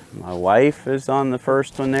 Oh, my wife is on the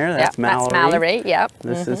first one there. That's Mallory. That's Mallory, yep.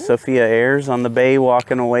 This is Sophia Ayers on the bay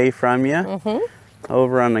walking away from you.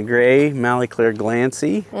 Over on the gray, Malliclear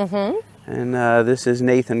Glancy. And this is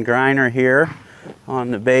Nathan Griner here on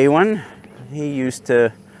the bay one. He used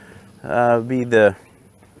to be the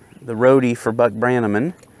roadie for Buck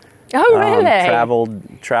Brannaman. Oh, really?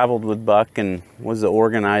 Traveled with Buck and was the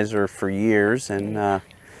organizer for years. And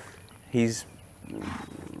he's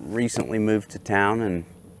recently moved to town and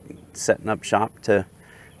setting up shop to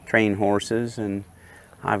train horses. And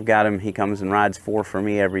I've got him. He comes and rides 4 for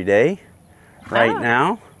me every day. Right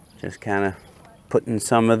now, just kind of putting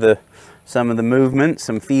some of the movement,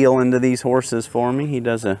 some feel into these horses for me. He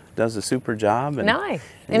does a super job. And, nice.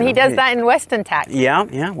 And he does that in Western tack.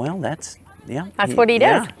 Yeah. Well, that's what he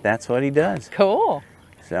does. Yeah, that's what he does. Cool.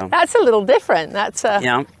 So that's a little different. It's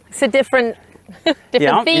a different theme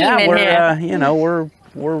in here. You know, we're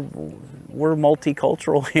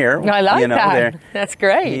multicultural here. I like that. That's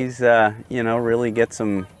great. He's you know, really gets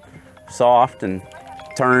them soft and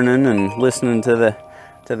turning and listening to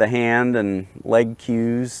the hand and leg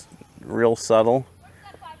cues, real subtle.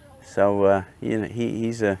 So you know,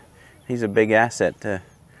 he's a big asset to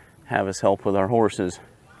have us help with our horses.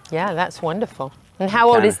 Yeah, that's wonderful. And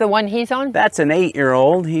how old is the one he's on? That's an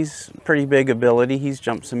 8-year-old. He's pretty big ability. He's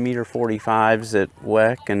jumped some .45s at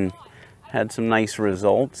WEC and had some nice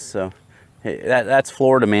results. So that's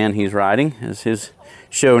Florida Man he's riding, is his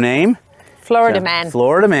show name. Florida Man.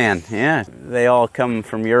 Florida Man, yeah. They all come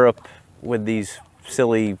from Europe with these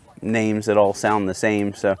silly names that all sound the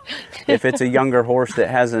same. So if it's a younger horse that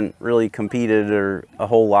hasn't really competed or a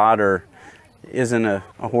whole lot, or isn't a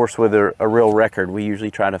horse with a real record, we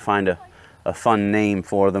usually try to find a fun name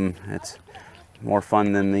for them. It's more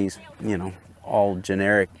fun than these, you know, all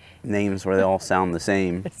generic names where they all sound the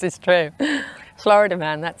same. This is true. Florida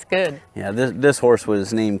Man, that's good. Yeah, this horse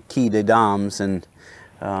was named Key de Dames, and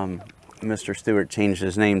Mr. Stewart changed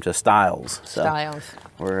his name to Styles. So Styles.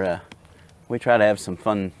 We try to have some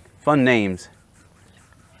fun names.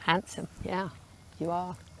 Handsome, yeah, you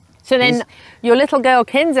are. So then, your little girl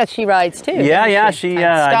Kinza, she rides too. Yeah, she?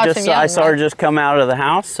 I saw her just come out of the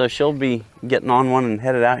house, so she'll be getting on one and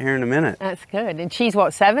headed out here in a minute. That's good. And she's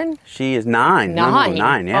what, 7? She is 9. 9. No,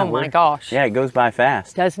 9. Yeah. Oh my gosh. Yeah, it goes by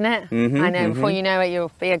fast, doesn't it? Mm-hmm, I know. Before you know it,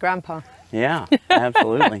 you'll be a grandpa. Yeah,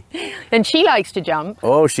 absolutely. And she likes to jump.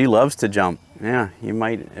 Oh, she loves to jump. Yeah, you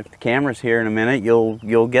might, if the camera's here in a minute,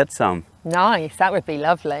 you'll get some. Nice. That would be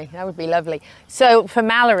lovely. That would be lovely. So for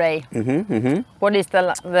Mallory, what is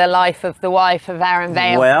the life of the wife of Aaron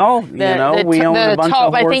Vale? Well, we own a bunch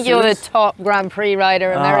of horses. I think you're the top Grand Prix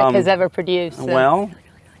rider America's ever produced. So. Well,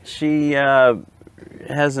 she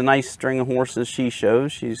has a nice string of horses she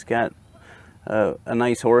shows. She's got a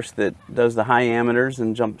nice horse that does the high amateurs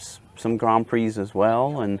and jumps some Grand Prix as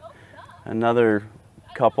well, and another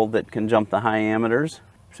couple that can jump the high amateurs,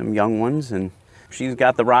 some young ones, and she's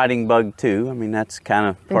got the riding bug too. I mean, that's kind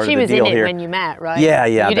of part of the deal here. And she was in it when you met, right? Yeah.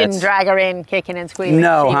 You didn't drag her in kicking and squealing?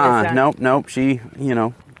 No, nope. She,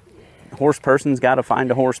 horse person's got to find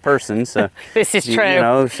a horse person. So this is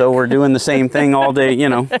true. So we're doing the same thing all day,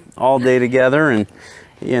 all day together. And,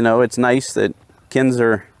 it's nice that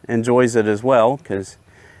Kinzer enjoys it as well, because,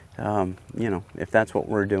 if that's what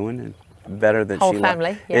we're doing, and better that whole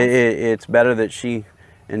family. Yeah. It's better that she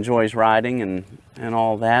enjoys riding and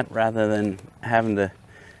all that, rather than having to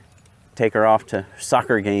take her off to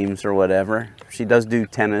soccer games or whatever. She does do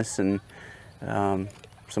tennis and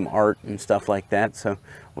some art and stuff like that, so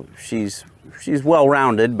she's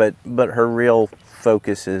well-rounded, but her real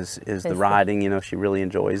focus is the riding. She really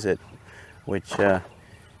enjoys it, which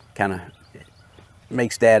kind of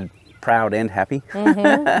makes Dad proud and happy.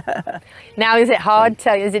 Now, is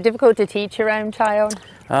it difficult to teach your own child?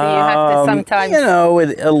 Do you have to sometimes?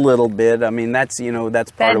 A little bit. I mean, that's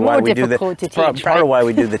part of why we do part of why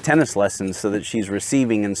we do the tennis lessons, so that she's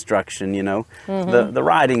receiving instruction. The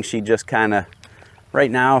riding, she just kind of, right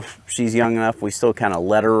now, if she's young enough, we still kind of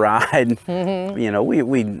let her ride.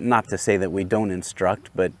 We not to say that we don't instruct,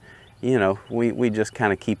 but we just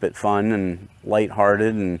kind of keep it fun and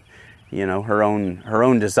lighthearted, and her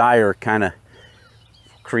own desire kind of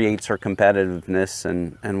creates her competitiveness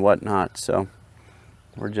and whatnot. So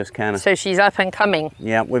we're just kind of. So she's up and coming.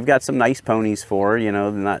 Yeah, we've got some nice ponies for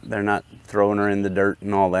her. They're not throwing her in the dirt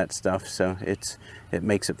and all that stuff. So it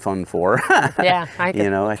makes it fun for her. Yeah, I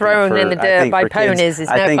think throwing in the dirt by ponies is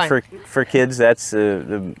no fun. I think for kids, that's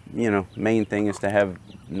the main thing, is to have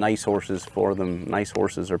nice horses for them, nice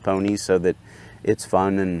horses or ponies, so that it's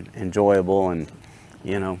fun and enjoyable, and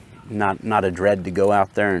not a dread to go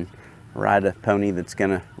out there and ride a pony that's going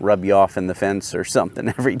to rub you off in the fence or something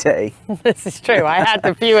every day. This is true. I had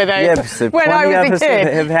a few of those when I was a kid.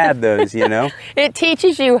 Have had those, It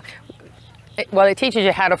teaches you. Well, it teaches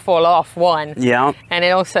you how to fall off, one. Yeah. And it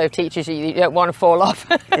also teaches you don't want to fall off.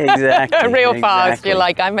 Exactly. Real fast. You're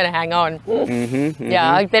like, I'm going to hang on.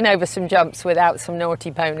 Yeah, I've been over some jumps without some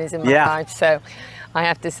naughty ponies in my life, so I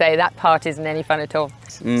have to say that part isn't any fun at all.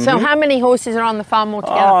 So how many horses are on the farm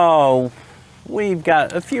altogether? Oh, we've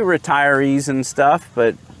got a few retirees and stuff,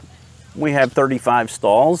 but we have 35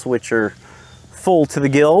 stalls, which are full to the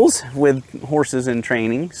gills with horses in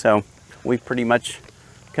training. So we pretty much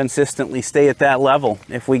consistently stay at that level.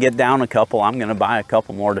 If we get down a couple, I'm going to buy a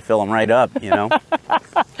couple more to fill them right up,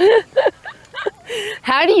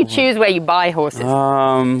 How do you choose where you buy horses? Do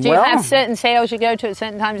you have certain sales you go to at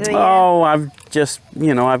certain times of the year? Oh, I've just,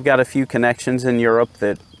 I've got a few connections in Europe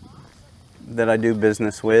that I do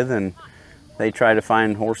business with, and they try to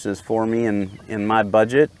find horses for me in my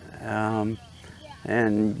budget. And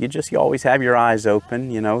you always have your eyes open.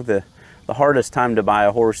 The hardest time to buy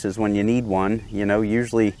a horse is when you need one.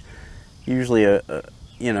 Usually at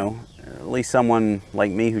least someone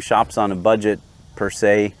like me who shops on a budget per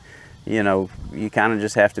se, you kind of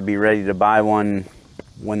just have to be ready to buy one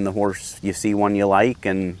when you see one you like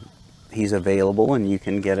and he's available and you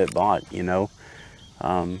can get it bought.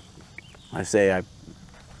 I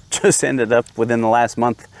just ended up within the last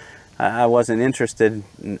month, I wasn't interested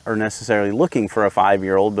or necessarily looking for a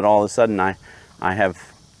 5-year-old, but all of a sudden I have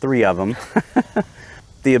 3 of them.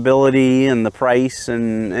 The ability and the price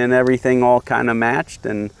and everything all kind of matched,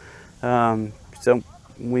 and so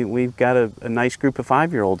we've got a nice group of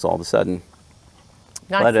 5-year-olds all of a sudden.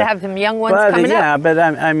 Nice to have some young ones coming up. Yeah, but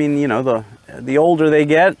I mean, the older they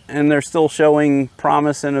get and they're still showing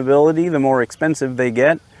promise and ability, the more expensive they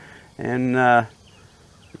get, and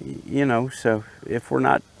so if we're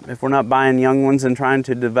not buying young ones and trying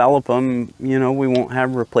to develop them, we won't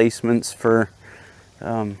have replacements for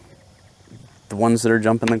the ones that are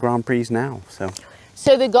jumping the Grand Prix now.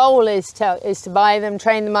 So the goal is to buy them,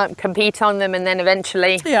 train them up, compete on them, and then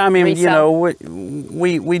eventually Yeah, I mean, resell.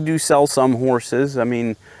 we do sell some horses. I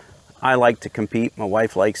mean, I like to compete. My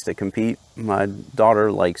wife likes to compete. My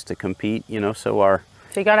daughter likes to compete. So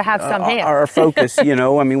you got to have some here. Our focus,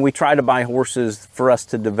 I mean, we try to buy horses for us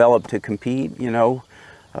to develop to compete. If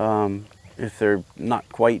they're not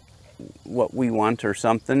quite what we want or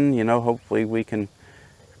something, hopefully we can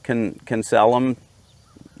sell them,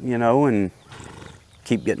 and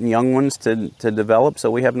keep getting young ones to develop so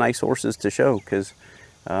we have nice horses to show, because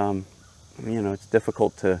it's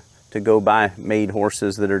difficult to go buy made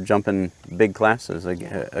horses that are jumping big classes.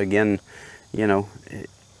 Again,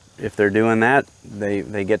 if they're doing that,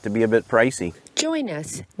 they get to be a bit pricey. Join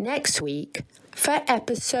us next week for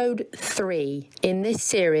episode 3 in this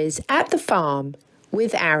series, At the Farm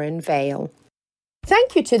with Aaron Vale.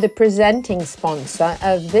 Thank you to the presenting sponsor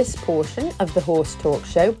of this portion of the Horse Talk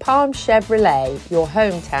Show, Palm Chevrolet, your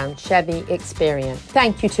hometown Chevy experience.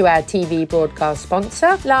 Thank you to our TV broadcast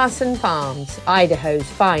sponsor, Larson Farms, Idaho's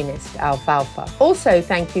finest alfalfa. Also,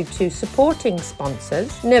 thank you to supporting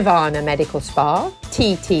sponsors, Nirvana Medical Spa,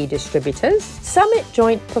 TT Distributors, Summit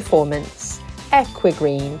Joint Performance,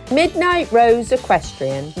 Equigreen, Midnight Rose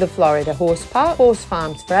Equestrian, the Florida Horse Park, Horse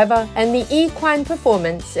Farms Forever, and the Equine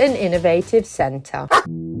Performance and Innovative Center.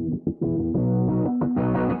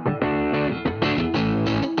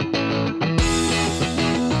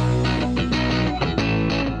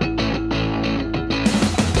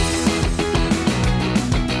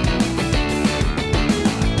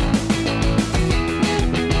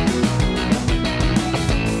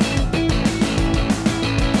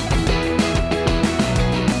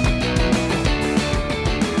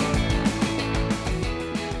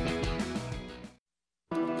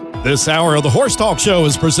 This hour of the Horse Talk Show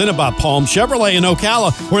is presented by Palm Chevrolet in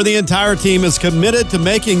Ocala, where the entire team is committed to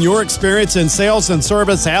making your experience in sales and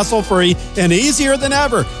service hassle-free and easier than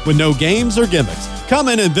ever with no games or gimmicks. Come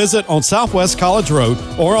in and visit on Southwest College Road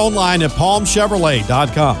or online at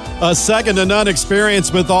palmchevrolet.com. A second-to-none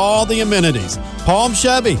experience with all the amenities. Palm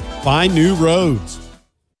Chevy, find new roads.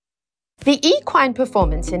 The Equine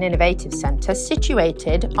Performance and Innovative Center,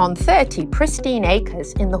 situated on 30 pristine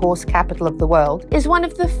acres in the horse capital of the world, is one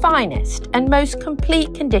of the finest and most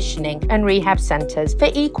complete conditioning and rehab centers for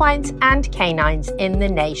equines and canines in the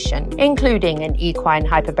nation, including an equine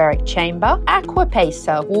hyperbaric chamber, aqua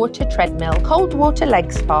pacer, water treadmill, cold water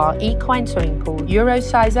leg spa, equine swimming pool,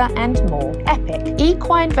 Eurosizer, and more. Epic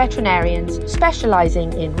equine veterinarians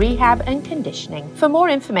specializing in rehab and conditioning. For more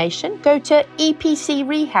information, go to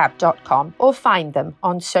epcrehab.com or find them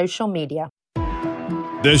on social media.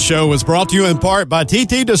 This show was brought to you in part by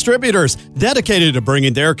TT Distributors, dedicated to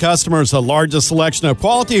bringing their customers the largest selection of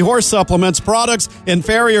quality horse supplements, products, and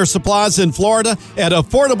farrier supplies in Florida at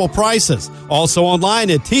affordable prices. Also online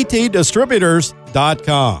at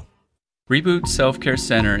ttdistributors.com. Reboot Self-Care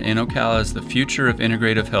Center in Ocala is the future of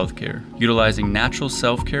integrative healthcare, utilizing natural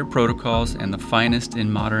self-care protocols and the finest in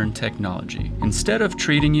modern technology. Instead of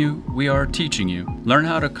treating you, we are teaching you. Learn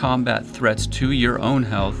how to combat threats to your own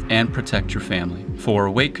health and protect your family. For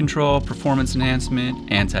weight control, performance enhancement,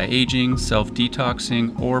 anti-aging,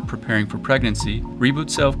 self-detoxing, or preparing for pregnancy, Reboot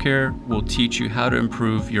Self-Care will teach you how to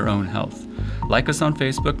improve your own health. Like us on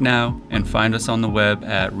Facebook now and find us on the web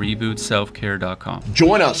at rebootselfcare.com.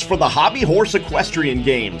 Join us for the Hobby Horse Equestrian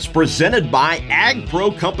Games presented by Ag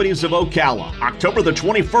Pro Companies of Ocala, October the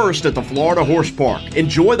 21st at the Florida Horse Park.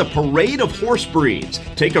 Enjoy the parade of horse breeds,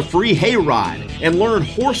 take a free hay ride, and learn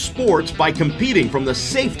horse sports by competing from the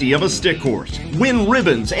safety of a stick horse. Win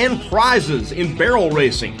ribbons and prizes in barrel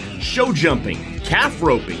racing, show jumping, calf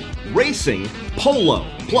roping, racing, polo,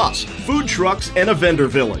 plus food trucks and a vendor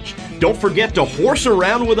village. Don't forget to horse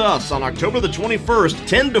around with us on October the 21st,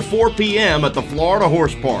 10 to 4 p.m. at the Florida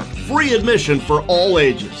Horse Park. Free admission for all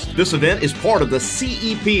ages. This event is part of the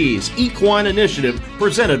CEP's Equine Initiative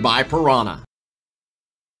presented by Piranha.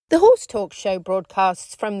 The Horse Talk Show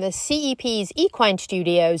broadcasts from the CEP's Equine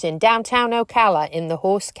Studios in downtown Ocala in the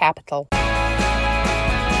horse capital.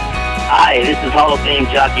 Hi, this is Hall of Fame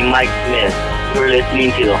jockey Mike Smith. You're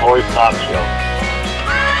listening to the Horse Talk Show.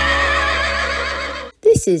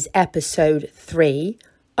 This is episode 3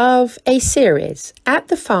 of a series, At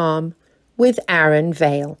the Farm with Aaron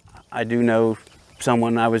Vale. I do know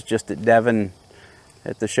someone. I was just at Devon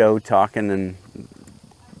at the show talking, and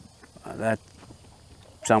that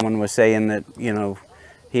someone was saying that, you know,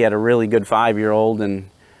 he had a really good 5-year-old, and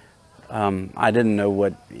I didn't know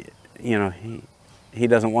what, you know, he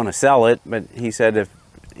doesn't want to sell it, but he said if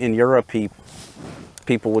in Europe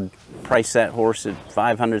people would price that horse at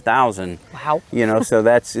 $500,000. Wow. You know, so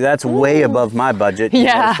that's way above my budget you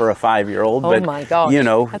know, for a 5-year-old. Oh my gosh. You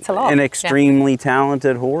know, that's a lot. an extremely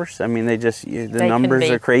talented horse. I mean, the numbers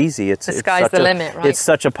are crazy. The sky's the limit, right? It's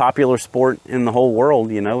such a popular sport in the whole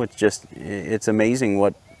world. You know, it's amazing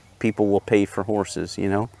what people will pay for horses. You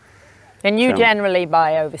know. And you generally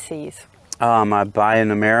buy overseas? I buy in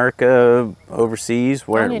America, overseas,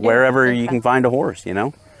 wherever you can find a horse, you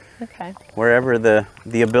know? Okay. Wherever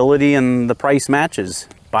the ability and the price matches.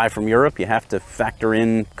 Buy from Europe, you have to factor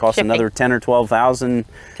in, cost shipping. Another 10 or 12,000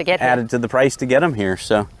 to get added to the price to get them here.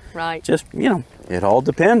 So just, you know, it all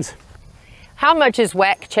depends. How much has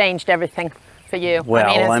WEC changed everything for you?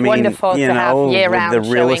 Well, I mean, it's wonderful you to know, have year-round with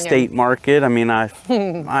the real estate market, I mean,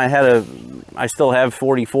 I still have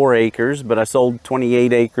 44 acres, but I sold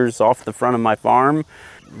 28 acres off the front of my farm.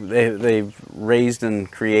 They've raised and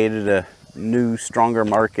created a new, stronger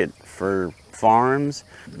market for farms.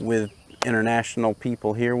 With international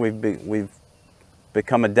people here, we've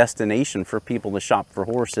become a destination for people to shop for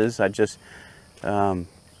horses. I just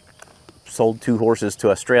sold 2 horses to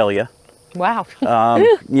Australia. Wow.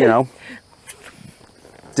 You know,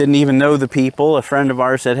 didn't even know the people. A friend of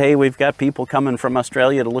ours said, hey, we've got people coming from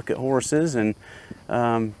Australia to look at horses. And,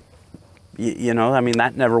 you know, I mean,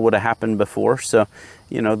 that never would have happened before. So,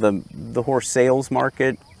 you know, the horse sales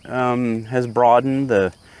market has broadened.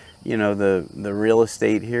 The real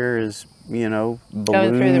estate here is, you know,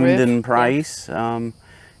 ballooned in price,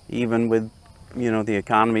 even with, you know, the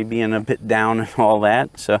economy being a bit down and all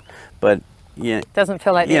that. So, but, yeah, it doesn't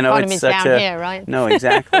feel like the economy's down here, right? No,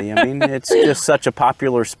 exactly. I mean, it's just such a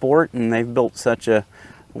popular sport, and they've built such a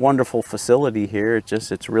wonderful facility here.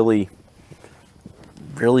 It's really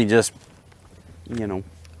just, you know,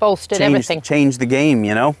 bolstered everything. Changed the game,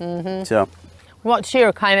 you know. So, what's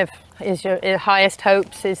your your highest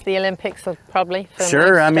hopes? Is the Olympics probably? For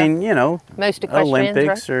sure. I mean, you know, most equestrians,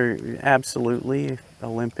 Olympics right? are absolutely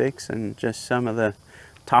Olympics, and just some of the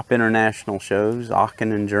top international shows,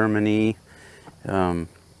 Aachen in Germany.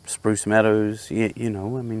 Spruce Meadows, you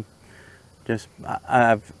know, I mean, just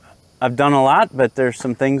I've done a lot, but there's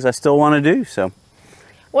some things I still want to do. So,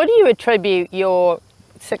 what do you attribute your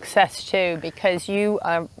success to? Because you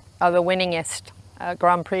are the winningest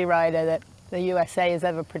Grand Prix rider that the USA has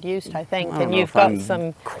ever produced, I think, and you've got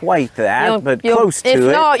some quite that, but close to it.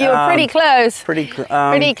 If not, you're pretty close. Pretty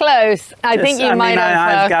close. I think you might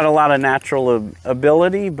have. I've got a lot of natural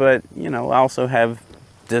ability, but you know, I also have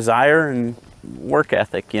desire and work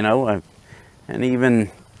ethic, you know, and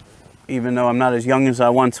even though I'm not as young as I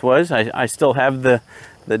once was, I still have the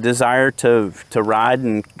desire to ride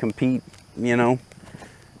and compete, you know.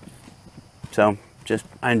 So just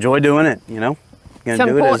I enjoy doing it, you know. I'm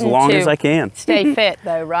gonna do it as long as I can. Stay fit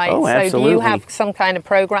though, right? Oh, absolutely. So do you have some kind of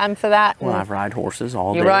program for that? Well, I ride horses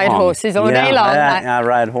all day long. You ride horses all day long. I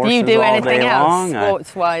ride horses all day long. Do you do anything else,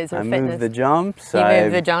 sports-wise or fitness? I move the jumps. You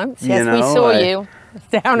move the jumps. Yes, we saw you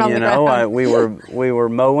down on the ground. We were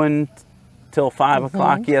mowing till 5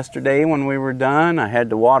 o'clock yesterday when we were done. I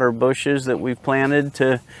had to water bushes that we've planted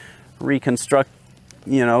to reconstruct,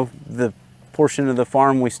 you know, the portion of the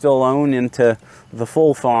farm we still own into the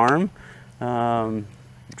full farm.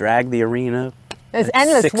 Drag the arena. There's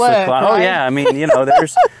endless 6 work. o'clock. Right? Oh yeah, I mean, you know,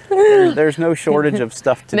 there's no shortage of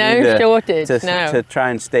stuff to do to try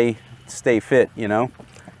and stay fit, you know.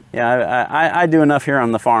 Yeah, I do enough here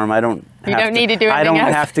on the farm. I don't need to do anything else. I don't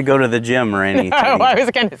have to go to the gym or anything. No, I was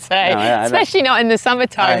going to say, especially not in the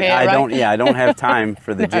summertime here, right? I don't have time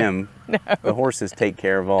for the gym. No. The horses take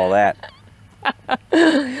care of all that.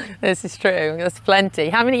 This is true. There's plenty.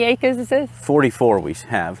 How many acres is this? 44 we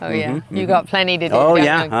have. Oh yeah, you got plenty to do. Oh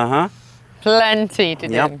yeah, Plenty to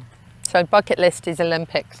do. So bucket list is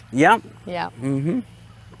Olympics. Yep. Yeah.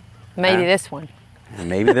 Maybe this one.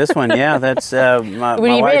 Maybe this one, yeah. That's my it would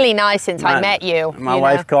be really nice since I met you. My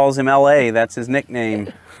wife calls him LA. That's his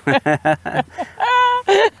nickname.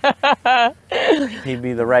 He'd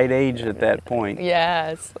be the right age at that point.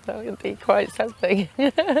 Yes, that would be quite something.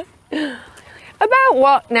 About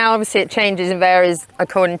what, now obviously it changes and varies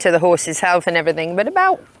according to the horse's health and everything, but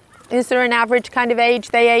is there an average kind of age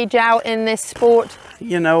they age out in this sport?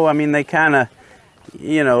 You know, I mean, they kind of,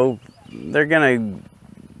 you know, they're going to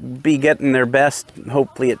be getting their best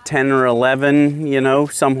hopefully at 10 or 11, you know.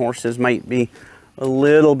 Some horses might be a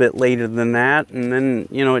little bit later than that, and then,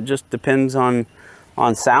 you know, it just depends on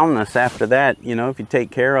soundness after that. You know, if you take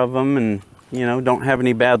care of them and, you know, don't have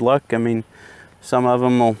any bad luck, I mean, some of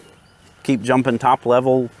them will keep jumping top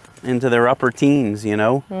level into their upper teens, you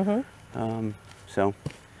know. So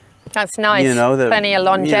that's nice. You know, plenty of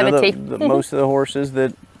longevity. You know, most of the horses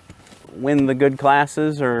that win the good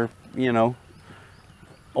classes are, you know,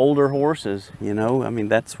 older horses, you know. I mean,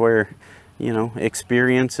 that's where, you know,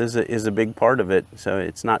 experience is a big part of it. So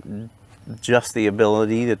it's not just the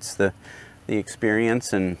ability, it's the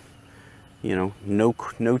experience. And, you know,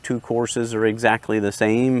 no two courses are exactly the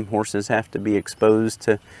same. Horses have to be exposed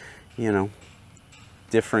to, you know,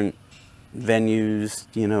 different venues,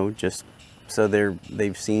 you know, just so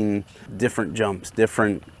they've seen different jumps,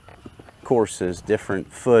 different courses,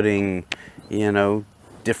 different footing, you know,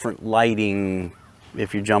 different lighting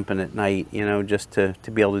if you're jumping at night, you know, just to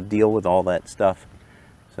be able to deal with all that stuff.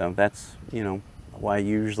 So that's, you know, why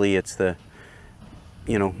usually it's the,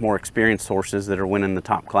 you know, more experienced horses that are winning the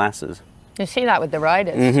top classes. You see that with the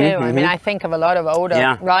riders too. I mean, I think of a lot of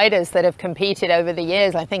older riders that have competed over the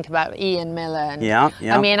years. I think about Ian Miller and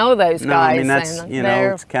I mean, all those guys. I mean, that's, you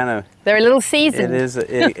know, it's kind of... They're a little seasoned. It is,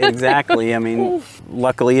 exactly. I mean,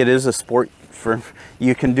 luckily it is a sport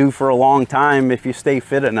you can do for a long time if you stay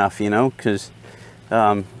fit enough, you know, because,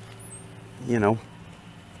 you know,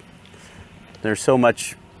 there's a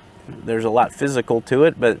lot physical to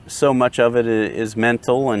it, but so much of it is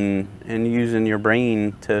mental and using your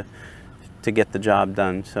brain to get the job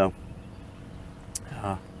done. So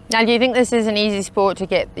now, do you think this is an easy sport to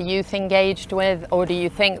get the youth engaged with, or do you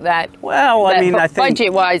think that, I mean, I think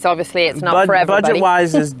budget-wise, obviously it's not for everybody?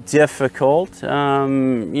 Budget-wise is difficult. You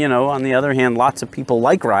know, on the other hand, lots of people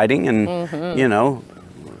like riding and you know,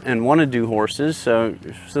 and want to do horses, so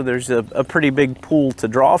there's a pretty big pool to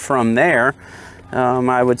draw from there.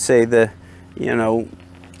 I would say you know,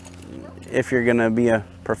 if you're going to be a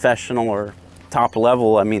professional or top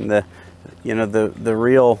level, I mean, you know, the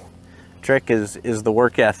real trick is the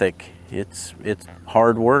work ethic. It's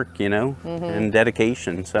hard work, you know, and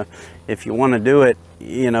dedication. So if you want to do it,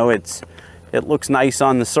 you know, it looks nice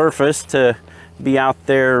on the surface to be out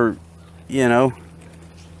there, you know,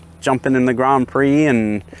 jumping in the Grand Prix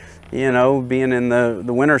and, you know, being in the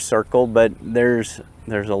winner's circle, but there's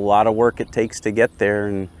a lot of work it takes to get there,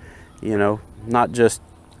 and, you know, not just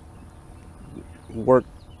work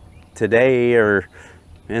today or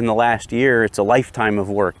in the last year, it's a lifetime of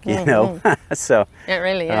work, you know. So it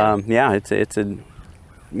really is. Yeah, it's a,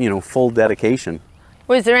 you know, full dedication.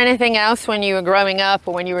 Was there anything else when you were growing up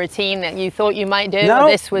or when you were a teen that you thought you might do? No,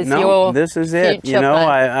 or this was your this is it. future You know,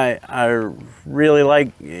 plan? I really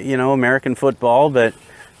like, you know, American football, but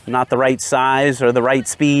not the right size or the right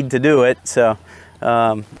speed to do it. So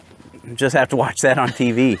just have to watch that on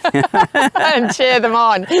TV. And cheer them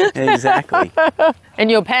on. Exactly. And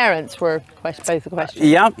your parents were both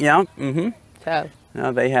equestrian? Yeah. So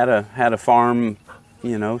no, they had a farm,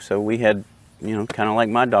 you know, so we had, you know, kind of like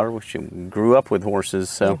my daughter, she grew up with horses,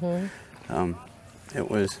 so it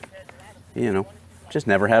was, you know, just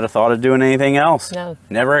never had a thought of doing anything else. No.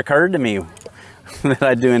 Never occurred to me that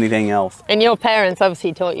I'd do anything else. And your parents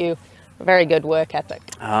obviously taught you a very good work ethic.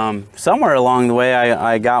 Somewhere along the way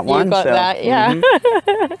I got one. You got that, yeah.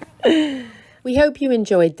 We hope you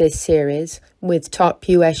enjoyed this series with top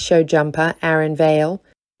US show jumper Aaron Vale.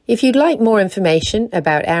 If you'd like more information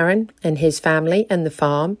about Aaron and his family and the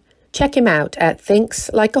farm, check him out at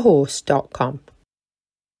thinkslikeahorse.com.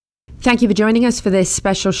 Thank you for joining us for this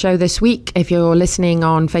special show this week. If you're listening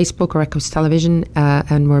on Facebook or Echoes Television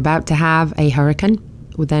and we're about to have a hurricane,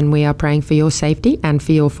 well, then we are praying for your safety and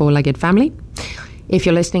for your four-legged family. If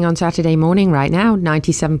you're listening on Saturday morning right now,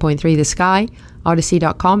 97.3 The Sky,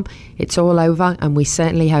 Odyssey.com, it's all over, and we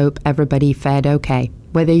certainly hope everybody fared okay.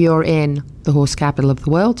 Whether you're in the horse capital of the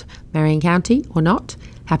world, Marion County, or not,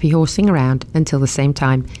 happy horsing around until the same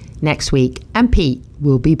time next week, and Pete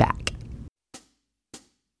will be back.